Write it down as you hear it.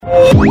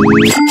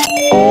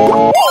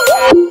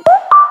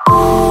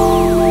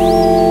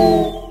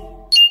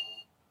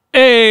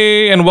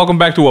Hey, and welcome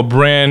back to a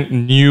brand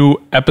new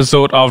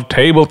episode of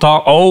Table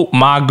Talk. Oh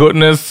my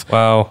goodness.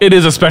 Wow. It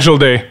is a special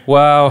day.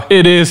 Wow.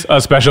 It is a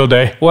special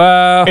day.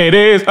 Wow. It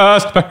is a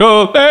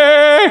special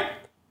day.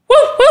 Woo,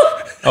 woo.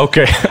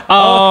 Okay.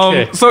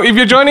 Okay. So if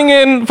you're joining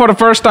in for the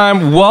first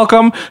time,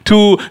 welcome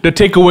to the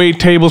Takeaway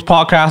Tables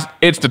podcast.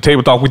 It's the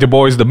Table Talk with your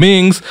boys, the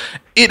Mings.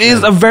 It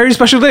is a very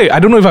special day. I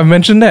don't know if I've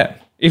mentioned that.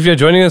 If you're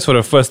joining us for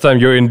the first time,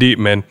 you're in deep,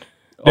 man.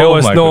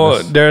 Oh my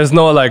goodness. There's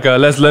no like,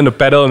 let's learn to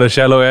pedal on the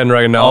shallow end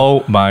right now.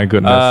 Oh my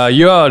goodness.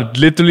 You are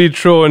literally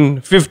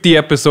thrown 50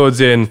 episodes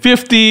in.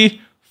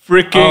 50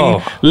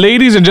 freaking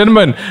ladies and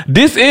gentlemen,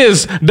 this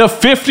is the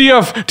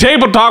 50th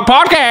Table Talk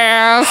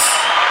podcast.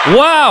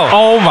 Wow.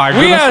 Oh my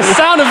goodness. We have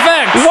sound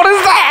effects. What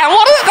is that?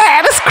 What is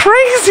that? It's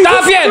crazy.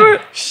 Stop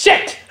it.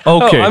 Shit.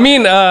 Okay.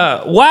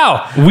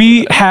 Wow.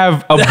 We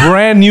have a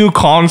brand new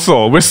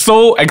console. We're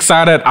so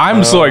excited.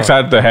 I'm so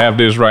excited to have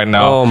this right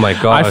now. Oh my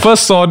gosh. I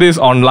first saw this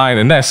online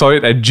and then I saw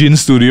it at Jin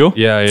Studio.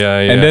 Yeah.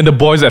 And then the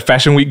boys at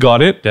Fashion Week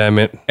got it. Damn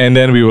it. And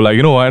then we were like,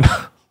 you know what?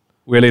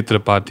 We're late to the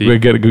party. we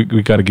gotta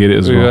get it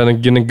as well. We're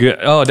gonna get.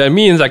 Oh, that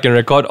means I can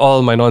record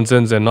all my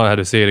nonsense and not have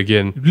to say it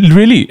again.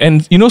 Really?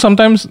 And you know,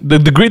 sometimes the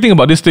great thing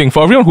about this thing,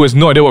 for everyone who has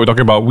no idea what we're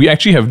talking about, we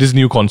actually have this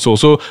new console.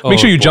 So make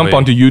sure you jump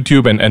onto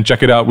YouTube and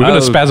check it out. We're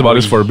going to spaz about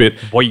this for a bit.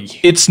 Boy.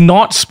 It's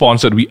not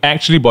sponsored. We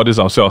actually bought this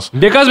ourselves.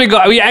 Because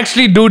we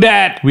actually do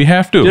that. We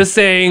have to. Just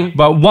saying.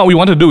 But what we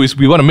want to do is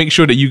we want to make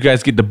sure that you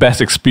guys get the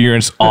best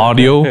experience,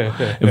 audio,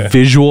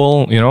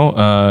 visual,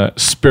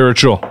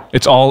 spiritual.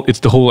 It's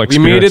the whole experience.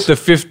 We made it to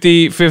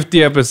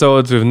 50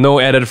 episodes with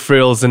no added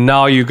frills, and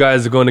now you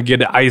guys are going to get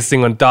the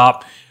icing on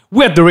top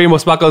with the rainbow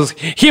sparkles.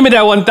 Hear me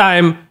that one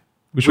time.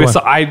 Which one?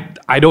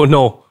 I don't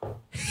know.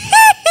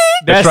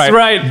 That's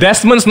right.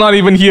 Desmond's not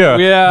even here.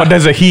 Yeah. But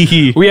there's a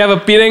he. We have a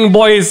Penang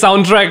Boys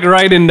soundtrack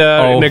right in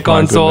the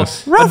console.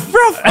 Ruff.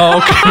 Oh,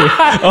 okay.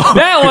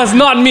 That was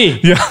not me.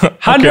 Yeah.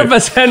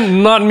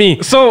 100% not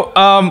me. So,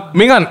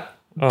 Mingan,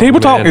 Table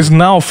Talk is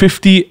now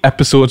 50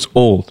 episodes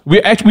old.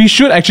 We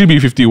should actually be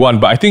 51,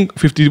 but I think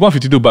 51,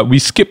 52, but we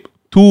skipped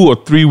 2 or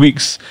 3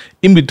 weeks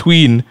in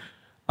between.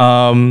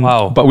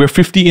 Wow. But we're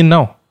 50 in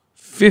now.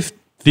 50.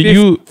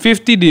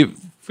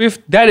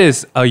 That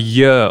is a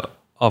year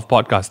of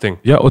podcasting.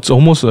 Yeah, it's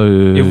almost a...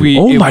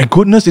 my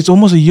goodness, it's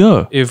almost a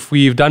year. If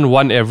we've done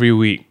one every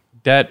week,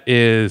 that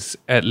is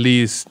at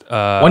least...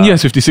 1 year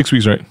is 56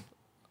 weeks, right?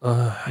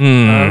 I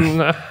don't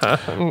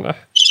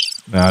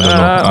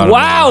know.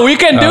 Wow, we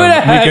can do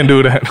that. We can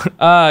do that.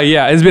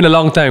 Yeah, it's been a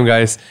long time,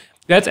 guys.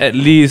 That's at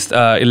least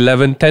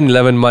 11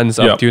 months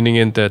of tuning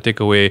in to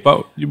Takeaway.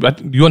 But you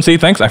want to say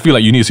thanks? I feel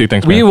like you need to say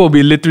thanks, man. We will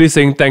be literally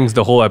saying thanks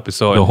the whole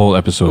episode.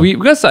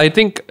 Because I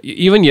think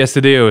even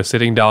yesterday I was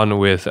sitting down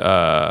with... we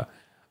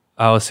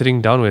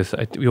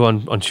were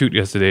on shoot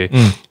yesterday,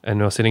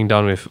 and I was sitting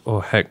down with... Oh,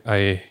 heck,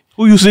 Who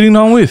are you sitting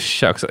down with?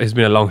 Shucks, it's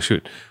been a long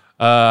shoot.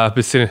 I've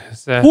been sitting...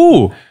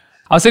 Who?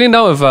 I was sitting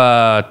down with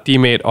a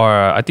teammate, or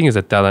I think it's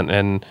a talent,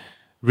 and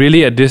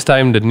really at this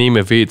time the name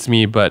evades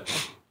me, but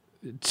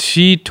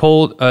she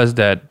told us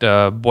that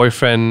the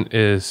boyfriend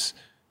is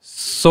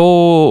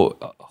so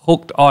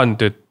hooked on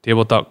to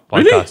Table Talk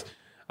podcast.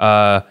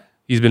 Really?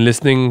 He's been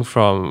listening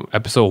from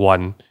episode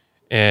 1,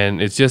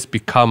 and it's just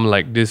become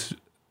like this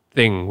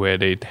thing where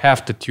they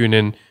have to tune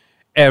in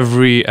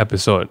every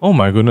episode. Oh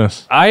my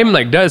goodness. I'm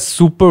like, that's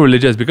super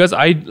religious because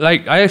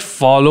I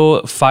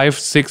follow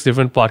 5-6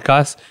 different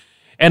podcasts.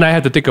 And I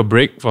had to take a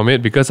break from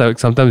it because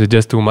sometimes it's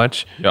just too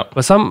much. Yeah.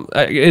 But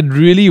it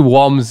really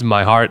warms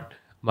my heart,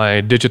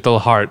 my digital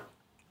heart.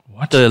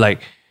 What? To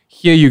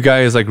hear you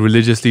guys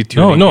religiously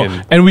tuning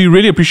in. And we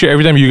really appreciate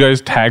every time you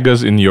guys tag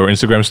us in your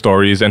Instagram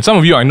stories. And some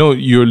of you, I know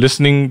you're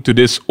listening to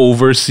this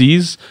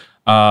overseas.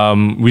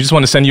 We just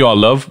want to send you our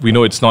love. We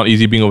know it's not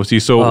easy being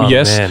overseas. So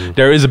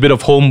there is a bit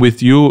of home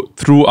with you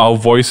through our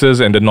voices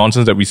and the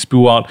nonsense that we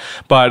spew out.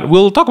 But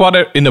we'll talk about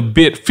it in a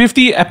bit.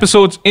 50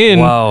 episodes in.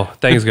 Wow.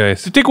 Thanks,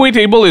 guys. The Takeaway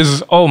Table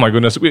is, oh my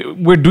goodness.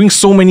 We're doing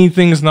so many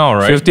things now,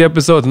 right? 50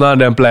 episodes, not a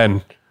damn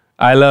plan.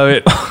 I love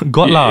it.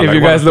 If you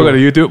guys look at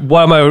the YouTube,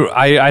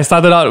 I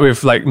started out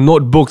with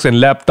notebooks and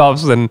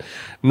laptops, and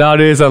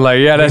nowadays I'm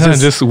like, that's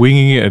just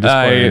winging it at this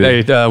point.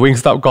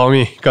 Wingstop call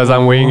me because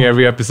I'm winging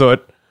every episode.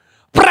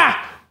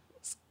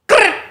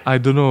 I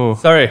don't know.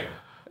 Sorry.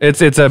 It's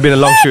been a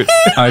long shoot.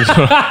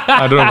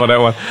 I don't know about that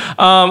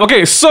one.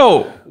 Okay,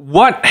 so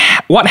what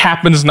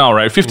happens now,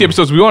 right? 50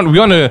 episodes. We want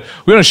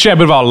to share a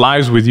bit of our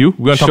lives with you.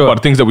 We want to talk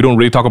about things that we don't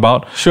really talk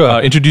about.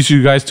 Sure. Introduce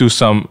you guys to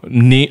some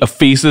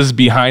faces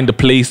behind the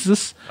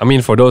places. I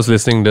mean, for those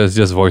listening, there's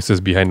just voices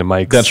behind the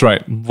mics. That's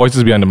right.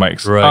 Voices behind the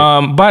mics.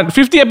 Right. But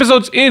 50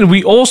 episodes in,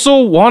 we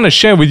also want to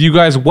share with you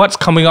guys what's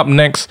coming up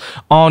next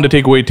on the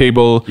Takeaway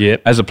Table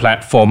as a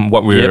platform,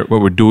 what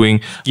we're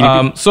doing.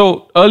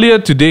 So earlier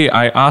today,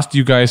 I asked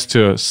you guys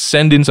to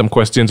send in some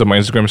questions on my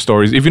Instagram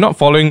stories. If you're not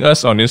following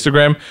us on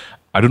Instagram,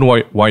 I don't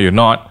know why you're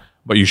not,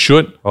 but you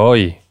should.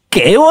 Oi.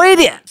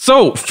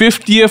 So,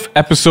 50th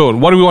episode.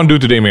 What do we want to do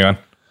today, Megan?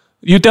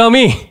 You tell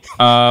me.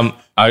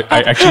 I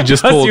actually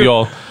just told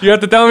y'all. You have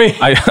to tell me.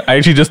 I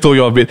actually just told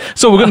you all a bit.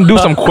 So we're going to do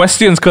some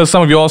questions because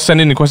some of you all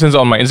sent in questions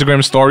on my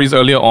Instagram stories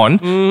earlier on.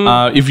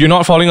 If you're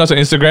not following us on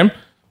Instagram,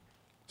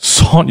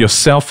 sort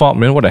yourself out,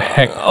 man. What the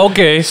heck?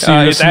 Okay. It's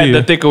at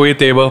the takeaway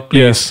table,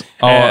 please.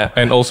 Yes.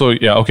 And also,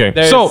 yeah, okay.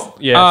 Yes.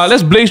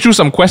 Let's blaze through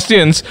some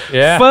questions.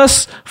 Yeah.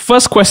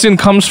 First question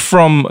comes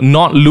from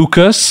Not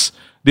Lucas.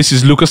 This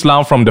is Lucas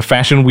Lau from the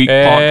Fashion Week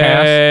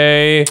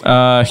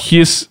podcast.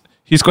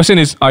 His question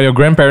is, are your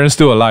grandparents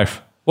still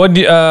alive? What?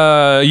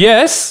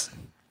 Yes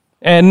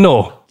and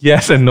no.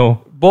 Yes and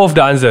no. Both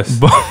the answers.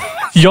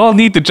 Y'all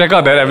need to check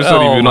out that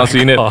episode if you've not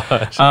seen it.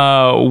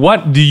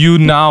 What do you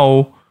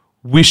now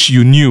wish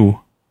you knew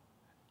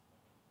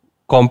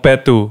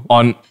compared to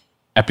on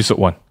episode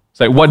 1? It's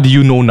like, what do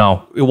you know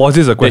now? Was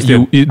this a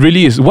question? It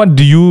really is. What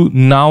do you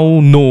now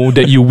know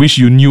that you wish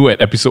you knew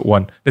at episode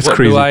 1? That's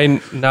crazy. What do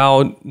I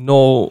now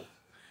know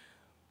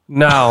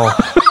now?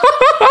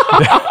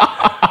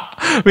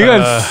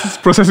 Because it's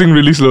processing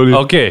really slowly.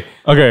 Okay.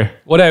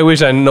 What I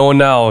wish I know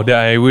now that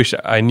I wish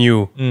I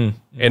knew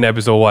in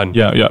episode 1.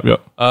 Yeah.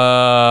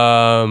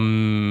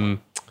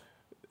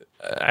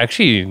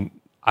 Actually,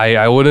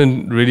 I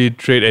wouldn't really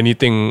trade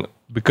anything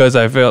because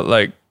I felt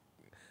like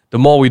the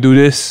more we do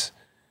this,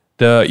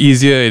 the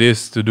easier it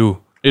is to do.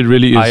 It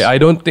really is. I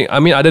don't think,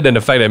 other than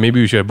the fact that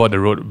maybe we should have bought the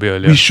road a bit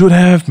earlier. We should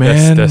have,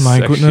 man. That's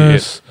My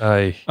goodness.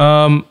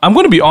 I'm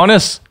going to be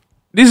honest.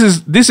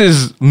 This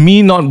is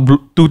me not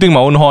tooting my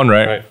own horn,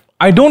 right?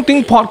 I don't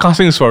think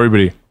podcasting is for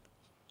everybody.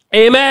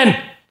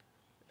 Amen.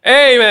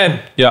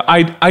 Yeah,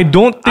 I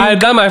don't think... I've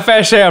done my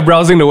fair share of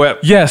browsing the web.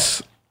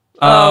 Yes.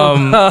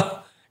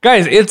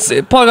 Guys,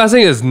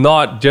 podcasting is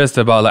not just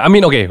about like,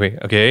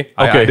 okay.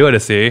 I do have to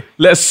say.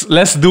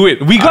 Let's do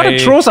it. We gotta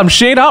throw some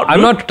shade out.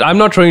 I'm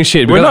not throwing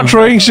shade. We're not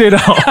throwing shade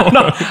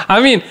out.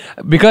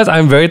 Because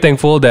I'm very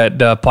thankful that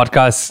the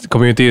podcast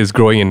community is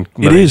growing in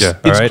Malaysia.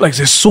 It is. It's like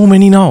there's so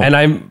many now. And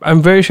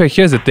I'm very sure.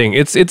 Here's the thing.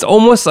 It's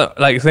almost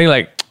like saying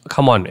like,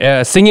 come on,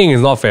 singing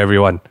is not for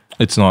everyone.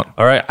 It's not.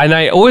 All right. And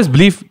I always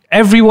believe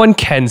everyone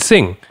can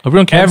sing.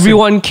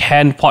 Everyone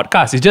can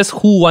podcast. It's just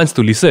who wants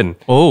to listen.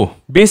 Oh.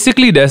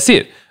 Basically, that's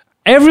it.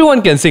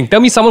 Everyone can sing. Tell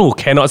me someone who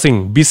cannot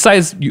sing.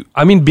 Besides,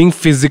 being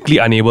physically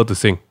unable to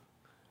sing.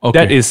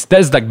 Okay.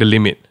 That's like the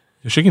limit.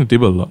 You're shaking the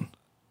table a lot.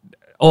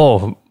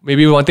 Oh,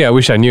 maybe one thing I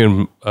wish I knew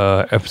in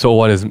episode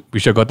 1 is we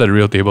should have got the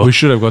real table. We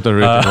should have got the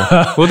real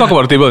table. We'll talk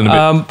about the table in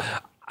a bit.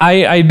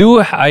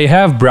 I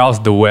have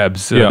browsed the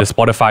webs, the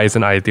Spotifys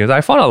and iTunes.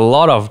 I found a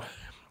lot of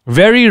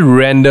very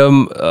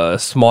random,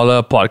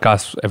 smaller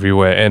podcasts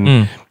everywhere,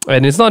 and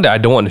it's not that I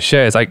don't want to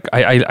share. It's like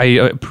I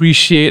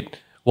appreciate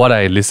what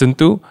I listen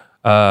to.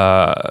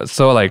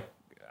 So like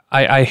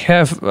I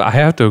have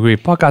to agree.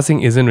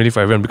 Podcasting isn't really for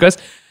everyone because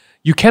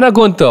you cannot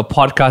go into a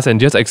podcast and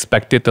just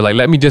expect it to like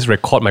let me just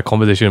record my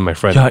conversation with my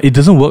friend. Yeah, it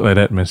doesn't work like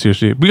that, man.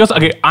 Seriously, because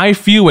I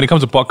feel when it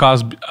comes to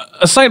podcasts,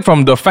 aside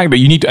from the fact that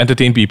you need to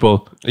entertain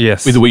people,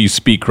 yes, with the way you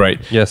speak, right?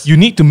 Yes, you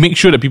need to make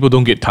sure that people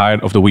don't get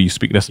tired of the way you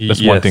speak. That's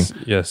one thing.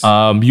 Yes.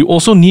 You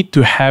also need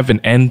to have an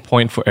end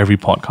point for every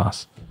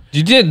podcast.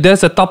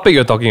 There's a topic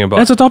you're talking about.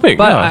 That's a topic.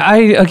 But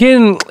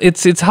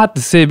it's hard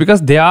to say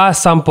because there are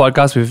some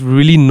podcasts with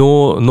really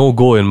no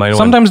goal in mind.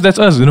 Sometimes that's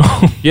us,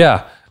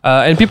 Yeah.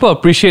 And people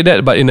appreciate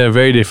that, but in a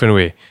very different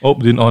way. Oh,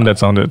 didn't on that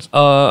sounded.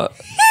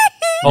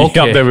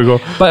 Okay. Yeah, there we go.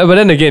 But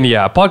then again,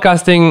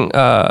 podcasting,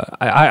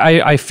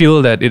 I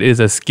feel that it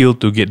is a skill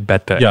to get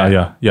better.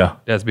 Yeah.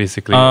 That's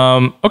basically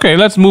okay,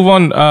 let's move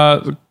on.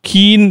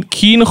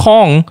 Kian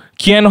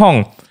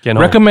Hong.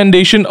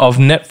 Recommendation of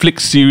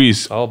Netflix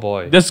series. Oh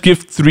boy. Let's give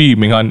 3,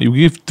 Minghan. You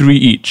give 3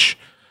 each.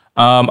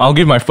 I'll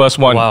give my first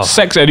one. Wow.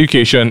 Sex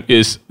Education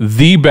is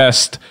the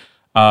best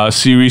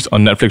series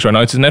on Netflix right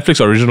now. It's a Netflix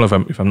original,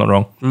 if I'm not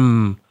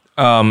wrong.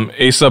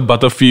 Asa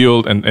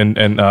Butterfield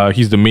and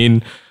he's the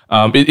main.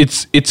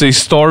 It's a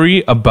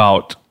story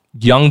about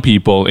young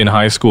people in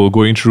high school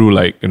going through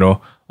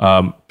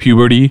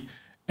puberty,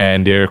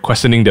 and they're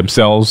questioning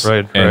themselves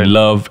and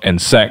love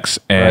and sex,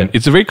 and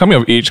it's a very coming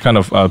of age kind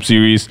of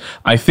series.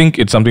 I think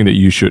it's something that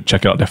you should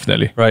check out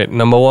definitely. Right,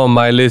 number 1 on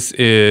my list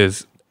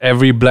is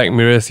every Black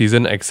Mirror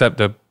season except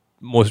the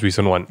most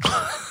recent one.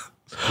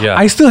 Yeah,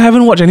 I still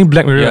haven't watched any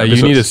Black Mirror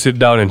episodes. You need to sit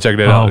down and check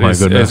that out. Oh my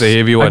goodness. It's a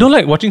heavy one. I don't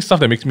like watching stuff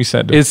that makes me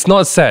sad, though. It's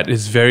not sad.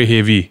 It's very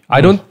heavy. I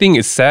don't think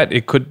it's sad.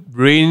 It could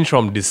range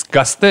from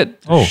disgusted,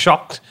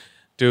 shocked,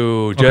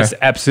 to just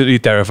absolutely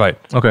terrified.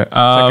 Okay.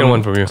 Second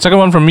one from you. Second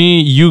one from me.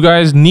 You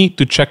guys need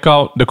to check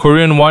out the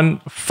Korean one,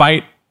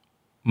 Fight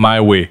My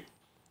Way.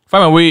 Fight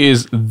My Way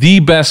is the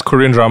best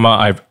Korean drama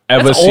I've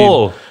ever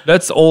seen.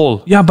 That's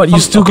all. Yeah, but you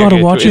still gotta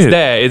watch it.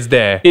 It's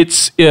there.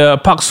 It's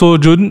Park Seo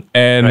Joon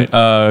and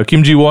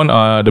Kim Ji Won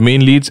are the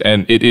main leads,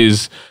 and it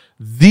is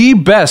the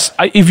best.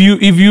 If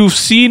you've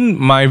seen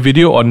my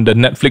video on the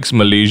Netflix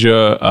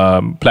Malaysia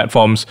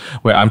platforms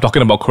where I'm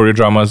talking about Korean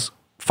dramas,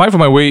 Fight For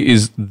My Way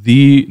is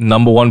the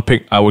number 1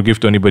 pick I would give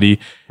to anybody.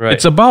 Right.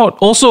 It's about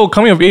also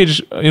coming of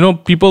age.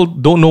 People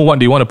don't know what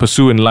they want to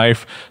pursue in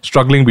life,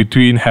 struggling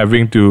between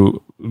having to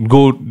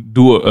go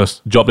do a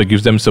job that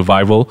gives them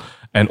survival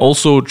and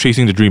also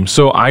chasing the dream.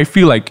 So I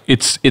feel like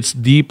it's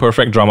the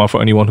perfect drama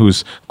for anyone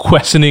who's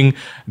questioning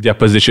their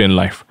position in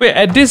life. Wait,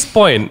 at this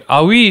point,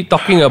 are we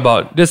talking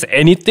about just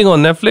anything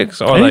on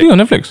Netflix or Anything on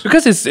Netflix?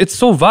 Because it's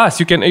so vast.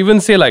 You can even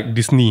say like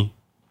Disney.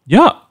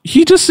 Yeah,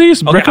 he just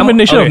says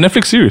recommendation of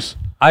Netflix series.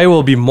 I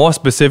will be more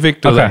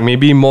specific to like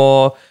maybe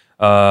more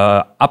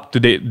up to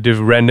date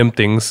random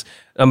things.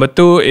 Number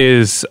 2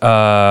 is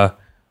oh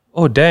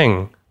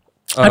dang.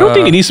 I don't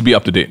think it needs to be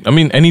up to date. I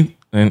mean,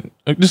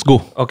 just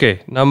go.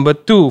 Okay, number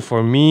 2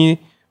 for me,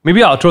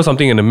 maybe I'll throw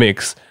something in the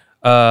mix.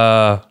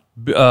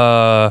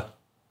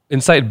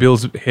 Inside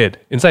Bill's head,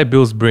 inside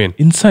Bill's brain.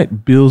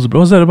 Inside Bill's brain.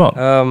 What's that about?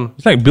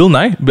 It's like Bill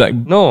Nye. Like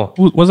no.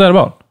 What's that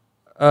about?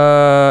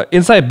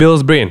 Inside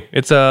Bill's brain.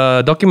 It's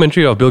a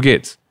documentary of Bill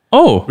Gates.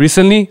 Oh,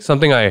 Recently,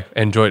 something I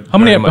enjoyed. how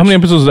many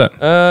episodes is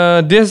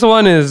that? This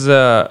one is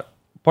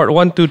part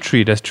 1, 2,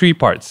 3. There's 3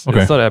 parts. Okay.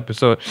 It's not an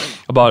episode.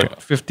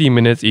 About 50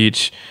 minutes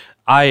each.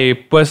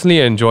 I personally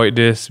enjoyed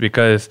this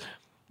because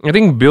I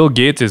think Bill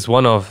Gates is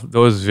one of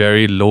those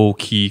very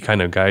low-key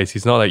kind of guys.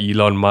 He's not like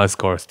Elon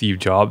Musk or Steve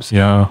Jobs.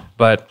 Yeah.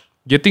 But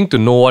getting to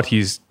know what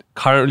he's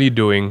currently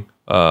doing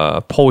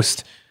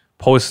post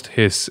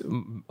his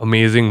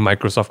amazing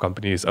Microsoft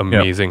company is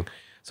amazing. Yep.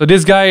 So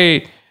this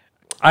guy,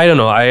 I don't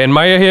know, I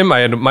admire him.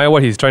 I admire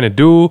what he's trying to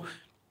do.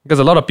 Because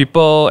a lot of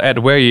people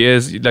at where he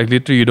is, like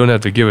literally you don't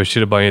have to give a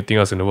shit about anything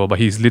else in the world, but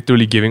he's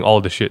literally giving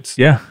all the shits.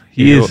 Yeah,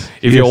 he is.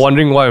 If you're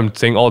wondering why I'm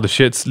saying all the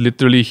shits,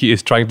 literally he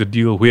is trying to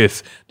deal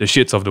with the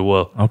shits of the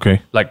world.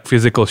 Okay. Like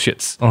physical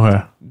shits.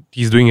 Okay.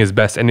 He's doing his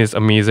best and it's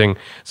amazing.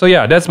 So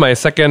yeah, that's my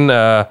second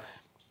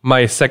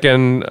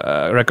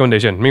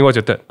recommendation. Me, what's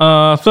your third?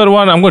 Third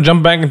one, I'm going to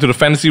jump back into the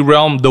fantasy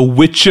realm. The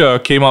Witcher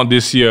came out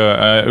this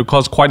year. It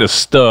caused quite a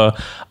stir.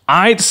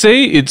 I'd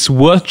say it's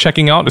worth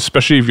checking out,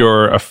 especially if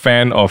you're a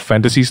fan of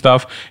fantasy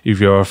stuff, if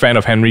you're a fan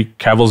of Henry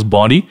Cavill's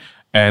body,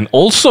 and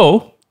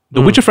also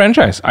the Witcher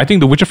franchise. I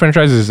think the Witcher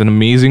franchise is an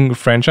amazing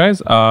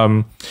franchise.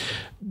 I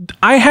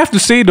have to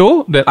say,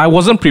 though, that I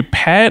wasn't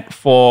prepared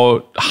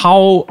for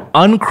how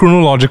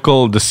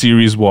unchronological the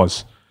series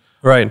was.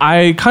 Right.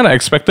 I kind of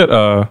expected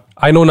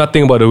I know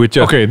nothing about The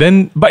Witcher. Okay,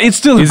 then, but it's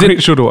still a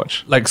great show to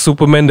watch. Like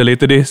Superman, the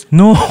later days?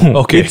 No.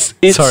 Okay.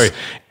 Sorry.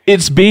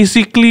 It's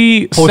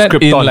basically set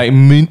in like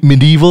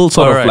medieval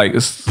sort of like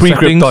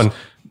pre-Krypton.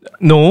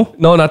 No,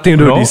 nothing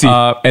to do with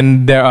DC.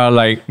 And there are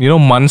like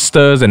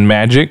monsters and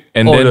magic,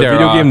 and then the there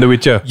video game, The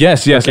Witcher.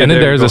 Yes, okay, and then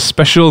there is a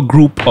special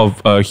group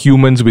of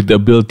humans with the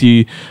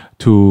ability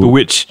to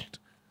witch.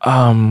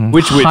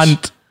 Which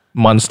hunt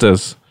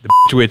monsters.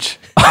 The witch.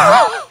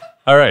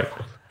 All right.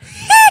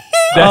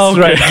 That's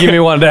right. Give me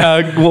one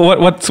there.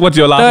 What's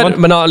your last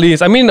one? But not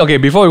least, I mean, okay,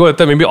 before we go to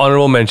third, maybe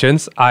honorable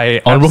mentions. I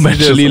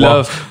absolutely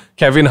love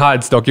Kevin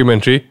Hart's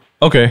documentary.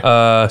 Okay.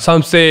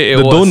 Some say it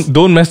was...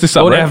 Don't mess this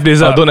up, Don't right? F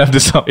this up. Don't F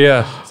this up.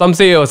 Yeah. Some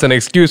say it was an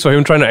excuse for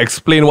him trying to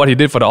explain what he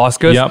did for the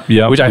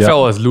Oscars. Which I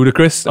felt was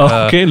ludicrous.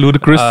 Okay,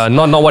 ludicrous.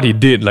 Not what he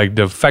did, like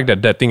the fact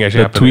that thing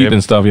actually happened. The tweet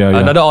and stuff, yeah.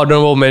 Another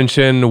honorable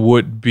mention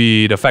would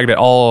be the fact that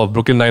all of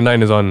Brooklyn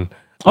Nine-Nine is on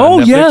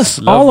Netflix. Yes,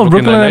 all of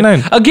Brooklyn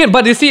Nine-Nine. Again,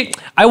 but you see,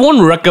 I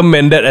won't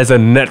recommend that as a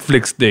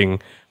Netflix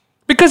thing.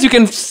 Because you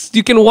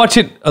can watch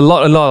it a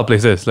lot of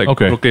places, like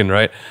Brooklyn,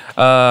 right?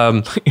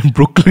 In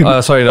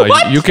Brooklyn? Sorry, no.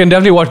 You can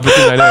definitely watch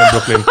Brooklyn Nine-Nine in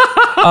Brooklyn.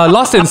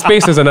 Lost in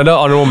Space is another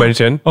honorable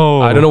mention.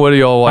 Oh. I don't know whether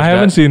you all watched that. I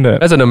haven't seen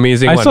that. That's an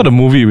amazing one. I saw the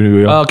movie.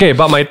 Okay,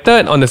 but my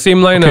third, on the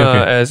same line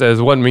as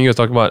what Ming was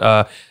talking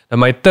about,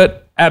 my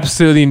third,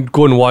 absolutely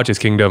go and watch is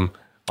Kingdom.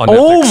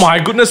 Oh my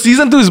goodness,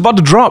 season 2 is about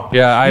to drop.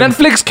 Yeah,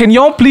 Netflix, can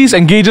y'all please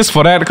engage us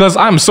for that? Because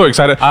I'm so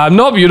excited.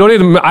 Nope, you don't need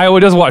to, I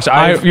will just watch.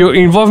 If you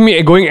involve me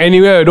going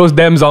anywhere with those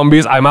damn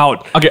zombies, I'm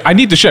out. Okay, I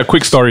need to share a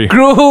quick story.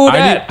 Screw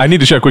that. I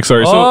need to share a quick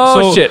story.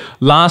 So shit.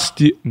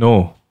 Last year,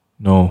 no.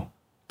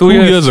 2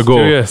 years ago.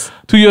 2 years.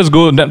 2 years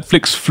ago,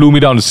 Netflix flew me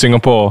down to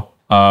Singapore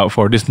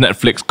for this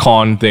Netflix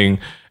con thing.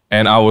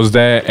 And I was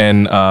there,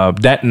 and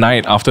that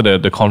night after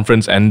the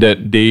conference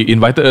ended, they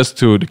invited us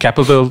to the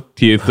Capitol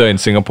Theatre in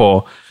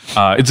Singapore.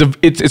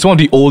 It's one of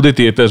the older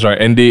theaters, right?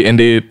 And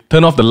they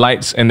turned off the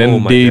lights, and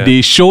then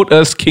they showed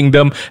us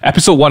Kingdom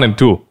episode 1 and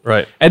 2.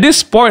 Right. At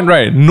this point,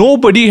 right,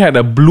 nobody had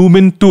a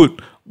blooming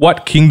toot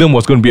what Kingdom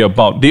was going to be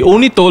about. They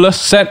only told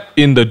us set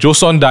in the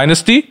Joseon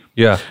dynasty.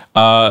 Yeah.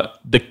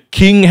 The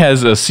king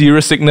has a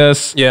serious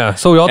sickness. Yeah.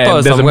 So we all thought it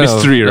was there's a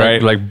mystery,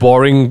 right? Like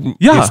boring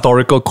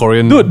historical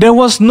Korean. Dude, there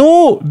was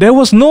no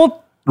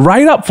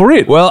write up for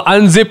it. Well,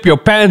 unzip your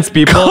pants,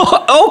 people.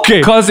 Okay.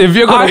 Because if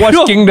you're going to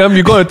watch Kingdom,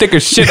 you're going to take a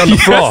shit on the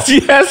floor.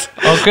 Yes.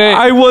 Okay.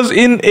 I was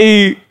in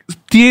a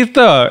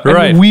theater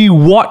and we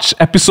watched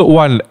episode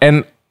 1,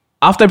 and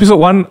after episode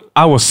 1,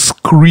 I was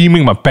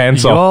screaming my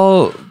pants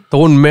off. Y'all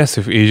don't mess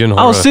with Asian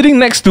horror. I was sitting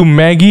next to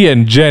Maggie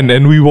and Jen,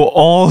 and we were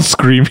all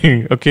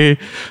screaming. Okay,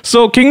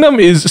 so Kingdom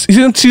is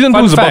season 2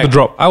 is about to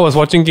drop. I was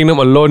watching Kingdom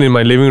alone in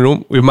my living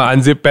room with my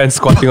unzipped pants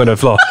squatting on the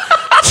floor.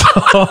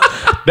 So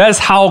that's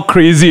how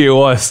crazy it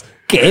was.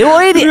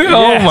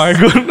 Oh my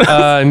goodness.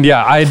 And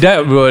yeah,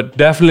 that would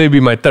definitely be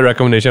my third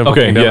recommendation for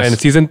Okay, Kingdom.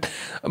 yes.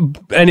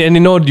 And you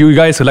know, you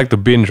guys who like to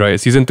binge, right?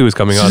 Season 2 is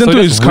coming out. Season So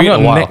 2 just is coming wait a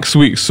out while. next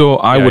week, so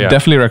I would yeah.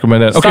 definitely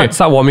recommend that. Okay.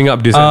 Start warming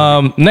up this.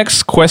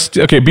 Next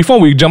question. Okay, before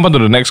we jump onto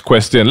the next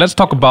question, let's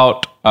talk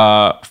about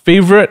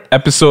favorite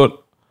episode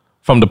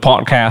from the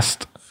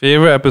podcast.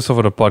 Favorite episode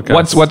for the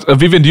podcast. What's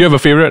Vivian? Do you have a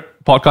favorite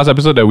podcast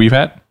episode that we've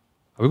had?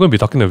 Are we going to be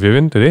talking to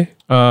Vivian today?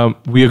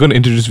 We are going to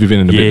introduce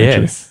Vivian in a bit.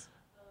 Actually.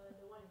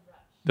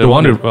 The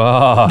one with-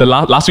 the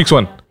last week's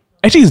one.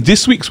 Actually, it's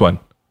this week's one.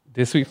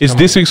 This week. It's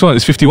this week's one.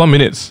 It's 51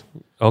 minutes.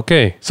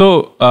 Okay.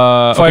 So,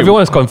 For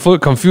everyone is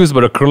confused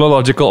about the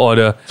chronological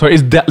order. Sorry,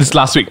 it's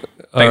last week.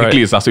 Technically, right.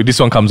 it's last week. This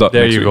one comes out.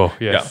 There next you week. go.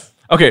 Yes.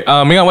 Yeah. Okay,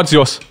 Mingan, what's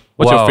yours?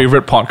 What's your Wow.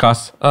 favorite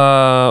podcast?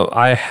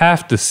 I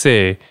have to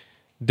say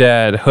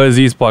that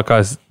Herzy's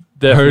podcast.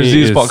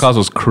 Herzy's podcast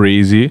was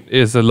crazy.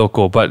 Is a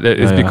local, but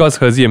it's because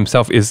Herzy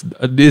himself is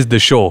the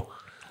show.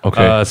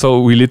 Okay. So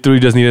we literally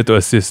just needed to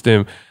assist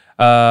him.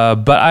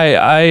 But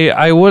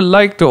I would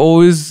like to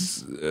always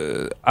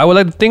I would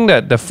like to think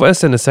that the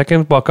first and the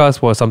second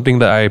podcast was something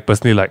that I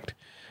personally liked.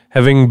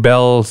 Having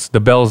the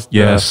bells,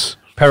 Yes.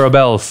 the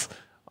parabells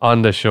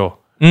on the show.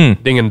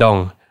 Ding and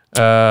dong.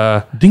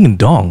 Ding and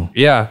dong.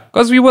 Yeah,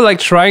 because we were like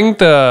trying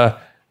to,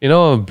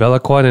 Bella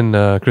Kwan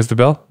and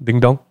Christabel, Ding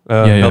Dong,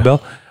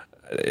 Bell.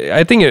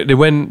 I think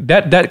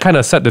that kind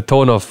of set the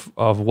tone of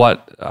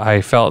what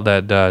I felt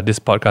that this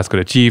podcast could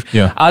achieve.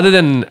 Yeah. Other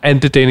than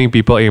entertaining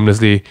people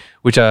aimlessly,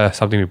 which are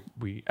something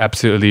we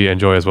absolutely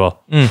enjoy as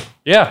well.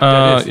 Yeah.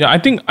 that is. Yeah, I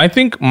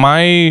think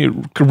my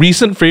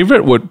recent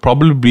favorite would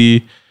probably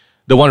be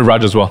the one with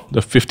Raj as well.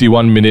 The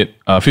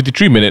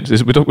 53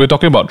 minutes. We're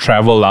talking about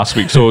travel last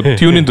week, so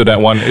tune into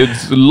that one.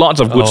 It's lots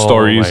of good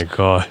stories. Oh my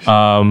gosh.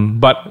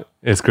 But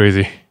It's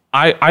crazy.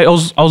 I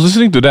was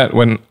listening to that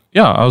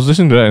I was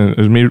listening to that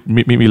and it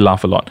made me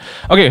laugh a lot.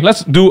 Okay,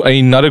 let's do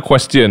another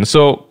question.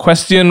 So,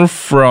 question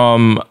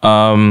from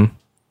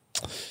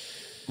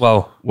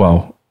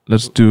Wow.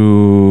 let's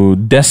do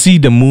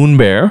Desi the Moon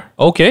Bear.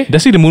 Okay.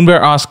 Desi the Moon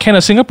Bear asks, can a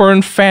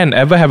Singaporean fan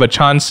ever have a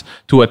chance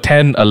to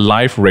attend a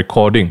live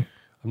recording?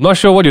 I'm not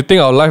sure what you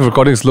think our live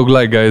recordings look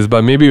like, guys,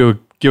 but maybe you'll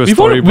give a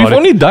story about We've it.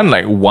 only done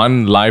like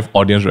one live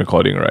audience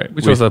recording, right?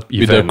 Which was a with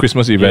the event.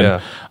 Christmas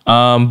event.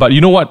 But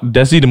you know what,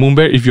 Desi the Moon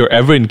Bear, if you're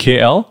ever in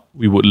KL,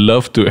 we would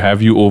love to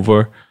have you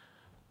over.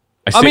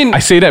 I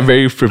say that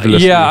very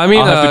frivolously. Yeah, I mean,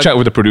 I'll have to chat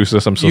with the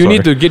producers. I'm so You sorry.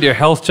 need to get your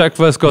health checked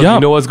first because Yeah. you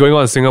know what's going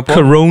on in Singapore.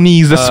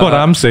 Coronies, that's what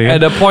I'm saying.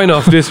 At the point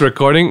of this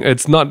recording,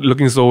 it's not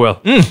looking so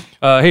well.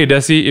 Hey,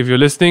 Desi, if you're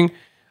listening,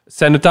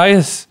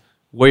 sanitize,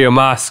 wear your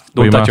mask,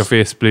 don't your touch your mask.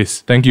 face,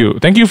 please. Thank you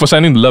for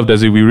sending the love,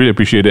 Desi. We really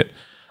appreciate it.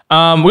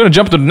 We're gonna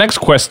jump to the next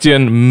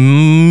question.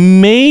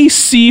 May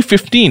C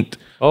 15th.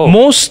 Oh.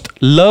 Most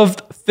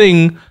loved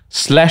thing /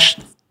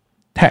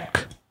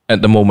 tech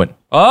at the moment.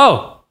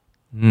 Oh,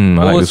 I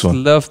like this most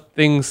one. loved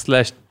thing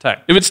 /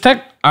 tech. If it's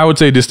tech, I would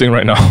say this thing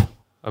right now.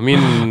 I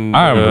mean,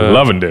 I'm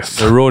loving this.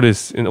 The road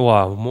is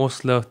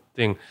most loved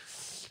thing.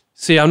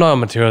 See, I'm not a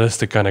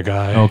materialistic kind of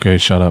guy. Okay,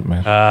 shut up,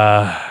 man.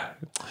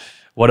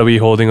 What are we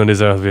holding on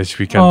this earth which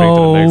we can bring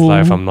to the next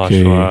life? I'm not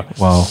Okay. sure.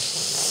 Wow.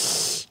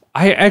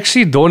 I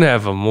actually don't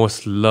have a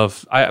most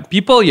loved.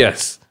 People,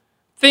 yes.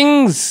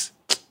 Things.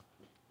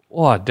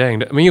 Oh,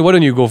 dang. I mean, why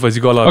don't you go first?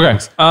 You got a lot of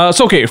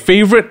Okay. things.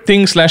 Favorite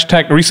thing /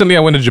 tech. Recently, I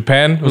went to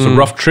Japan. It was a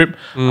rough trip,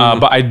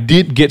 but I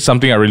did get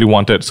something I really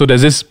wanted. So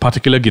there's this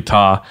particular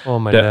guitar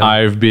my that damn.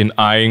 I've been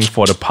eyeing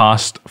for the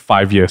past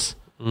 5 years.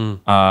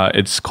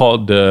 It's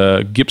called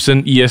the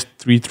Gibson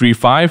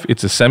ES335.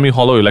 It's a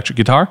semi-hollow electric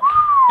guitar,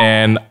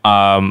 and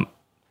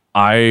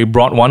I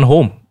brought one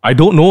home. I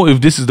don't know if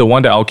this is the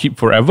one that I'll keep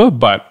forever,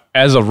 but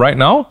as of right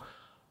now,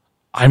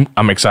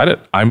 I'm excited.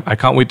 I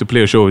can't wait to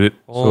play a show with it.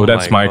 So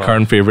that's my my God.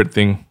 current favorite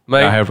thing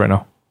that I have right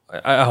now.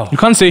 Oh. You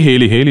can't say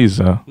Haley. Haley's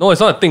No, it's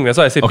not a thing. That's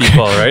why I say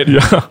people, right?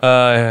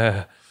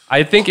 Yeah.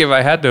 I think if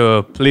I had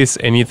to place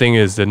anything,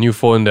 is the new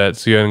phone that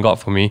Suyan got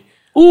for me.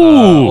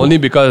 Ooh. Only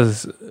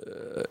because,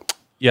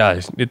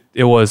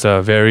 it was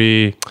a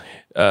very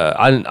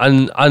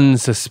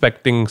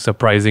unsuspecting,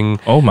 surprising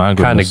Oh my kind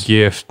goodness. of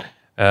gift.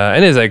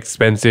 And it's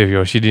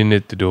expensive, She didn't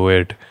need to do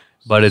it.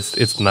 But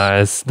it's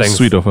nice. Thanks.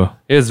 Sweet of her.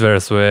 It's very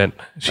sweet.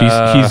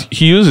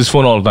 He uses his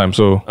phone all the time,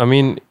 so I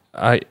mean,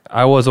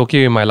 I was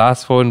okay with my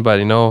last phone, but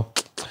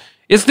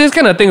it's these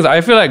kind of things.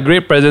 I feel like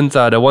great presents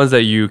are the ones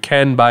that you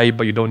can buy,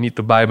 but you don't need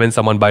to buy when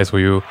someone buys for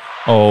you.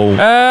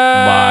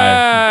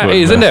 my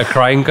Hey, isn't goodness. there a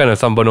crying kind of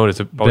sound? No,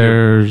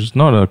 there's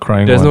not a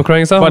crying There's one. no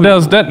crying sound? But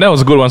that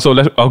was a good one, so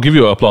I'll give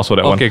you an applause for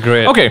that one. Okay,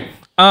 great. Okay,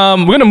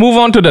 we're going to move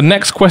on to the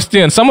next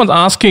question. Someone's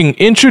asking,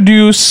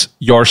 introduce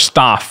your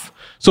staff.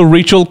 So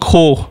Rachel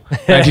Co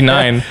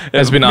 99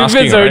 has been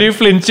asking. Vivian's already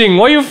flinching.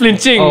 Why are you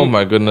flinching? Oh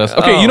my goodness.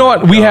 Okay, Oh you know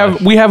what? my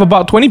We have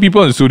about 20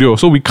 people in the studio,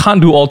 so we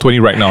can't do all 20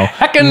 right now.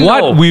 Heckin'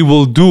 What no. we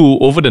will do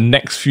over the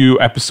next few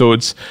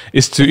episodes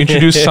is to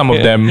introduce some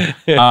of them.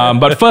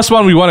 But first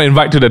one we want to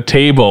invite to the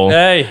table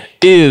Hey,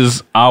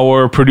 is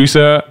our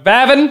producer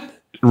Bavin.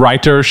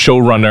 writer,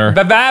 showrunner.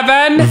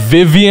 Bevan.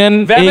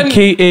 Vivian,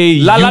 aka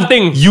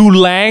Lalating. Yu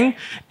Lang,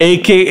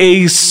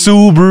 aka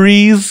Sue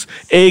Breeze,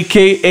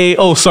 aka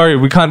sorry,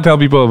 we can't tell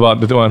people about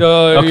the one.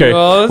 Okay.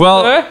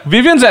 Well,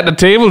 Vivian's at the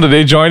table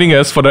today joining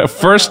us for the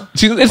first.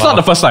 It's not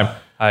the first time.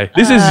 Hi.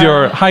 This is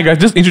your hi guys.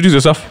 Just introduce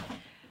yourself.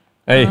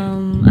 Hey.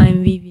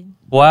 I'm Vivian.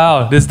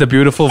 Wow, this is the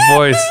beautiful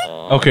voice.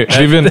 Okay,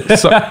 Vivian.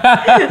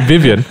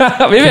 Vivian,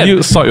 can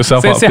you sort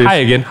yourself out, Say please? hi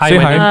again. Hi, Say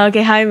my hi. name.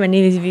 Okay, hi, my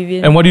name is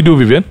Vivian. And what do you do,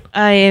 Vivian?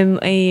 I am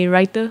a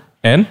writer,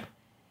 And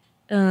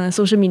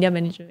social media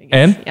manager. I guess.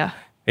 And? Yeah,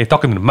 Hey,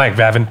 talking to the mic,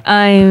 Vavin.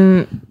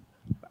 I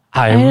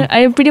Hi.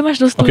 am pretty much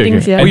those two Okay,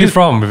 things. okay. Yeah. Where you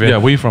from, Vivian? yeah,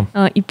 where are you from?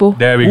 Ipoh.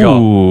 There we go.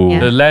 Ooh. Yeah.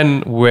 The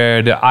land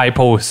where the eye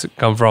posts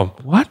come from.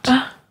 What?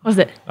 What's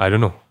that? I don't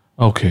know.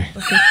 Okay.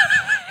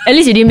 At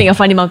least you didn't make a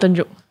funny mountain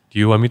joke. Do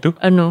you want me to?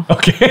 No.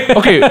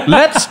 Okay,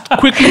 let's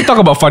quickly talk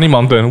about Funny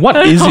Mountain. What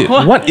is it?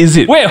 What is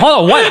it? Wait,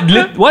 hold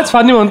on. What's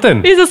Funny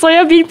Mountain? It's a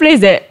soya bean place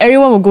that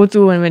everyone will go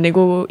to when they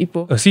go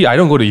Ipoh. See, I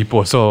don't go to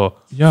Ipoh, so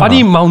Yeah.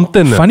 Funny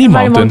Mountain. Funny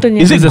Mountain. Mountain,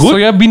 yeah. Is it Does the good?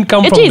 soya bean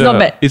come Actually, from it's not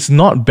bad. It's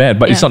not bad,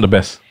 but it's Yeah. not the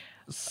best.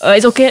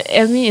 It's okay.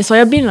 I mean, it's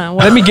soya bean lah.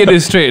 Let me get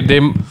this straight.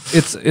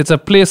 It's a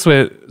place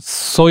where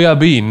soya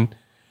bean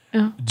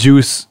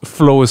juice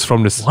flows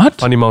from the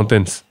What? Funny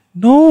Mountains.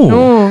 No.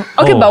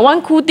 Oh. Okay, Oh. but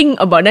one cool thing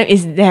about them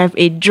is they have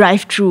a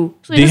drive-through.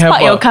 So They you just have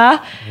park your a-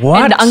 car,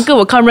 What? and the uncle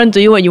will come run to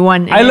you what you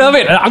want. I love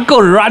it. An uncle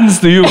runs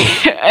to you.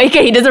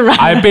 Okay, he doesn't run.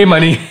 I pay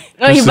money.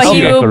 No, Just but to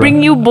he see will uncle bring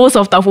run. you bowls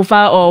of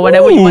taufufa or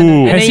whatever you want.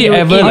 Ooh. And Has then he you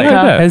ever eat like? in the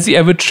car. that. Has he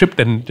ever tripped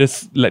and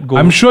just let go?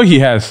 I'm sure he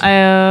has.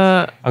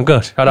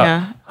 Uncle, shut up.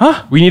 Yeah.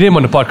 Huh? We need him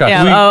on the podcast.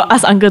 Yeah, I'll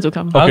ask uncle to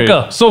come. Okay.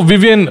 Uncle. So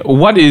Vivian,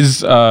 what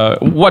is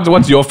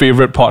what's your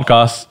favorite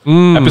podcast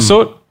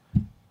episode?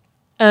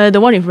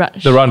 The one with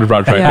Raj. The Round with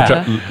Raj, right?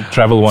 Yeah. The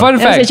travel one. Fun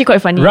That's fact. actually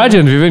quite funny. Raj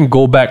and Vivian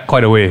go back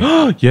quite a way.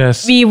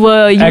 Yes. We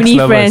were uni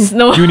Ex-lovers. friends.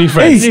 No. Uni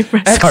friends. Uni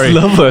friends. Sorry.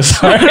 Ex-lovers.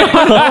 Oh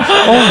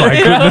my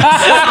goodness.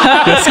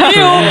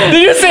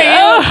 Did you say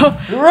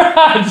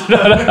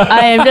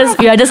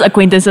We are just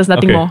acquaintances,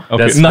 nothing Okay. more.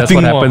 Okay. That's Nothing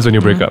what more. happens when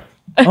you break up.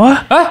 We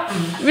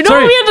don't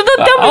Sorry. we have to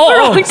tell people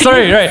wrong things.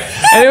 sorry, right.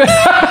 Anyway,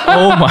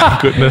 Oh my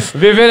goodness.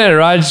 Vivian and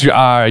Raj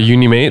are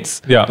uni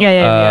mates. Yeah.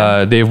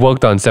 Yeah. They've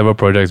worked on several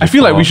projects. I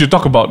feel like we before. should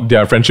talk about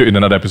their friendship in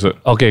another episode.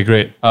 Okay,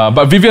 great.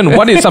 But Vivian,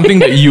 what is something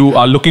that you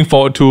are looking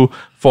forward to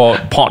for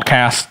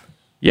podcast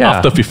Yeah.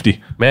 after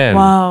 50? Man.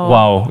 Wow.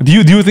 Wow. Do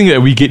you think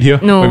that we get here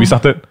No. when we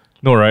started?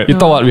 No, right? You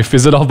thought what? We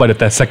fizzled off by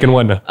the second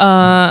one.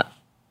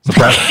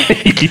 Surprise.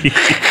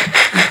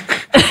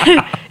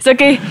 It's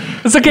okay.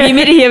 It's okay. We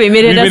made it here. We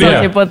made it. We That's made it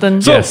what's here.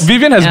 important. So Yes.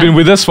 Vivian has Yeah. been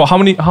with us for how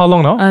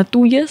long now?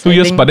 2 years. 2 I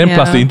years, think. but then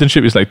plus Yeah. the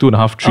internship is like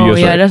 2.5, 3 Oh years,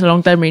 yeah, right? that's a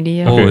long time already.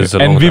 Yeah. Oh, it's a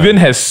and long Vivian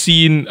time. has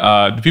seen,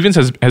 Vivian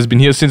has been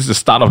here since the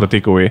start of the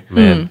takeaway.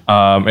 Man.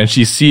 And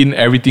she's seen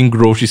everything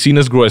grow. She's seen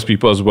us grow as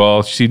people as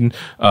well. She's seen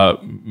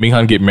Ming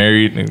Han get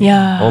married and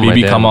Yeah. Oh my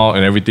baby damn. come out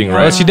and everything,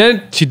 Well, right? she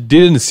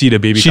didn't see the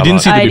baby She come didn't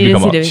out. see the I baby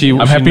didn't come see out. the She,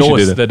 I'm she happy she knows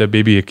didn't. that the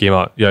baby came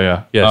out.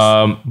 Yeah. Yes.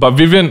 But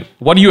Vivian,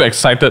 what are you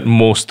excited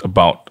most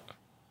about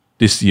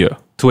this year?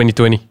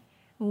 2020.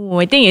 Oh,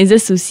 I think it's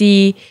just to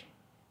see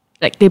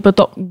like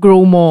tabletop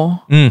grow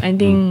more. I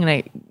think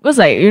like because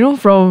like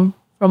from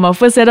our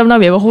first setup now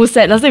we have a whole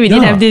set. Last time we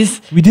didn't have this.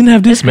 We didn't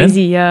have this, man.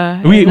 Crazy,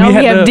 yeah. We- And now we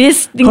we had have the-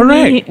 this thing.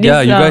 Correct. Yeah,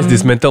 you guys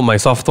dismantled my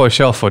soft toy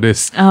shelf for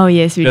this. Oh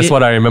yes, we That's did.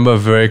 what I remember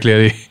very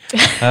clearly.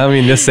 I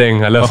mean, just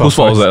saying, I love Whose soft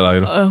fault was toys. that?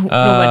 Like,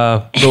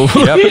 No,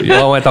 Yep.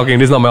 Why am I talking?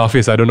 This is not my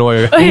office. I don't know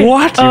where you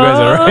What? guys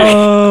are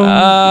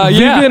right.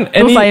 Vivian,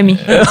 don't fire me.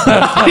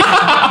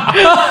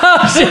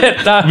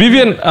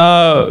 Vivian,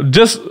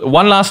 just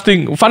one last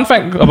thing. Fun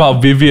fact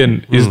about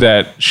Vivian is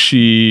that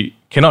she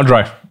cannot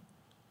drive.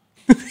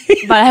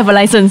 But I have a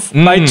license.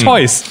 My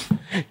choice.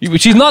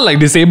 She's not like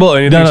disabled or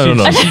anything.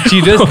 No.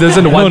 She just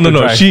doesn't want to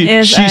drive. She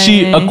Yes,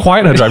 she I-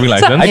 acquired her driving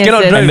license Yes,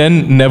 cannot yes. drive. and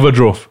then never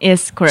drove.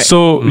 Yes, correct.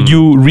 So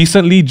you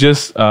recently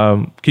just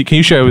can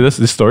you share with us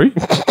this story?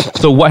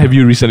 So what have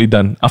you recently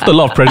done after a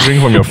lot of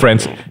pressuring from your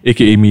friends,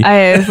 aka me? I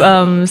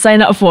have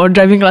signed up for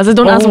driving classes.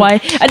 Don't ask why.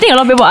 I think a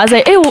lot of people ask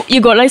like, "Hey,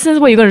 you got license?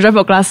 What you gonna drive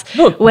your class?"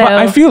 No, but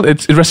I feel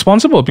it's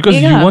irresponsible because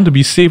you Yeah. want to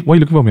be safe. What are you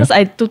looking for, man? because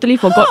I totally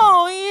forgot.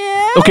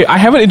 Okay, I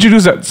haven't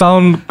introduced that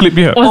sound clip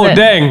here. What's Oh, that?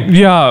 dang.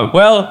 Yeah.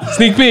 Well,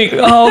 sneak peek.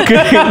 Oh,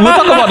 okay. We'll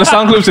talk about the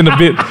sound clips in a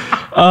bit.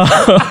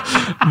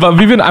 But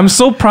Vivian, I'm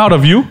so proud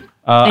of you.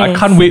 I Yes.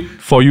 can't wait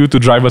for you to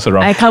drive us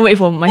around. I can't wait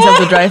for myself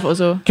to drive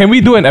also. Can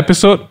we do an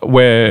episode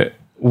where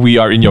we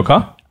are in your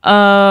car?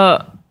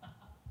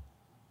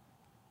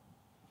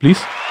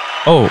 Please?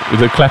 Oh,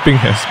 the clapping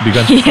has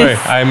begun. Sorry,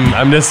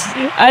 I'm just.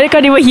 I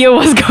can't even hear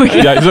what's going on.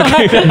 Yeah, it's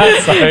okay.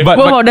 Sorry. but,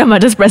 Both but of them are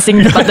just pressing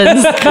the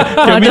buttons.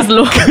 Just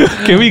low.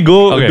 can we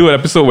go Okay. do an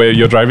episode where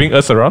you're driving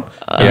us around?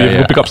 And we have to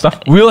go pick up stuff?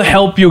 We'll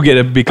help you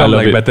become I love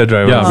like it. better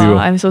drivers. Yeah. we will.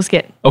 I'm so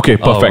scared. Okay,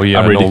 perfect. Oh, yeah,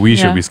 I'm ready. no, we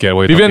should Yeah. be scared.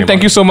 What Vivian,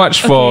 thank you so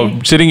much for Okay.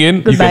 sitting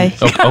in. Goodbye.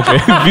 Okay.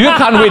 Vivian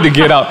can't wait to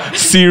get out.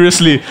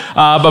 Seriously.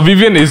 But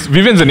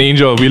Vivian's an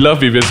angel. We love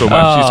Vivian so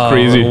much. She's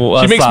crazy.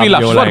 She makes me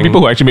laugh. She's one of the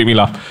people who actually make me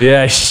laugh.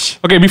 Yeah.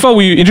 Okay, before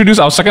we introduce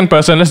our second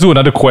person, let's do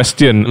another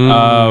question.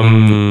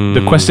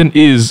 The question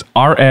is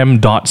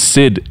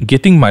rm.sid,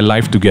 getting my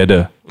life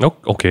together. Oh,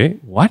 okay.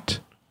 What?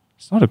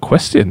 It's not a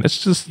question.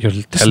 Let's just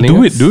telling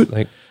do us, it, dude.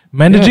 like,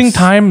 Managing yes.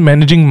 time,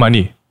 managing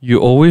money. You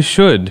always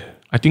should.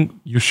 I think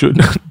you should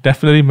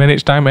definitely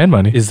manage time and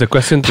money. Is the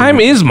question Time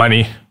is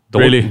money.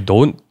 Really.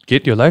 Don't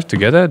get your life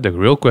together. The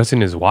real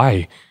question is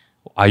why.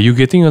 Are you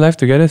getting your life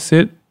together,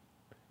 Sid?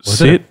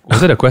 Was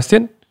it a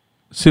question?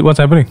 Sid, what's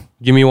happening?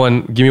 Give me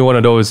one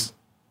of those.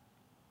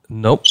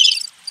 Nope.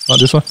 Not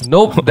this one?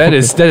 Nope. That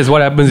is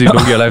what happens if you don't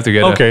get your life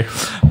together. Okay.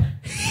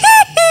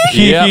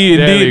 Yep,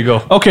 there we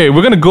go. Okay,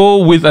 we're gonna go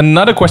with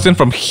another question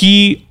from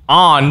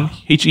Heeaun,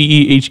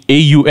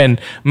 Heeaun.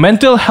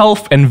 Mental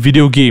health and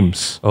video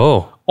games,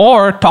 Oh.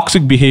 or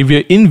toxic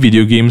behavior in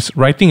video games.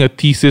 Writing a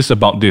thesis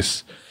about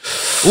this.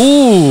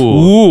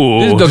 Ooh.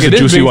 This is a This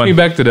juicy brings one. me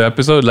back to the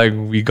episode. Like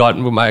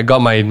I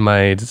got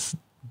my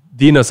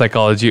dean of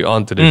psychology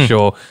onto the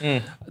show.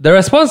 The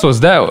response was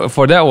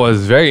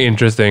very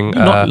interesting.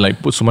 Not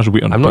like put so much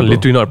weight on. I'm the not table.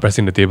 literally not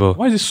pressing the table.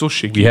 Why is it so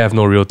shaky? We have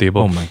no real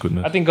table. Oh my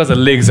goodness. I think because the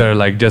legs are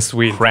like just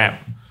weight.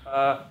 Crap.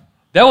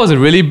 That was a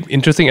really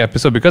interesting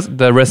episode because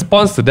the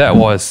response to that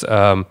was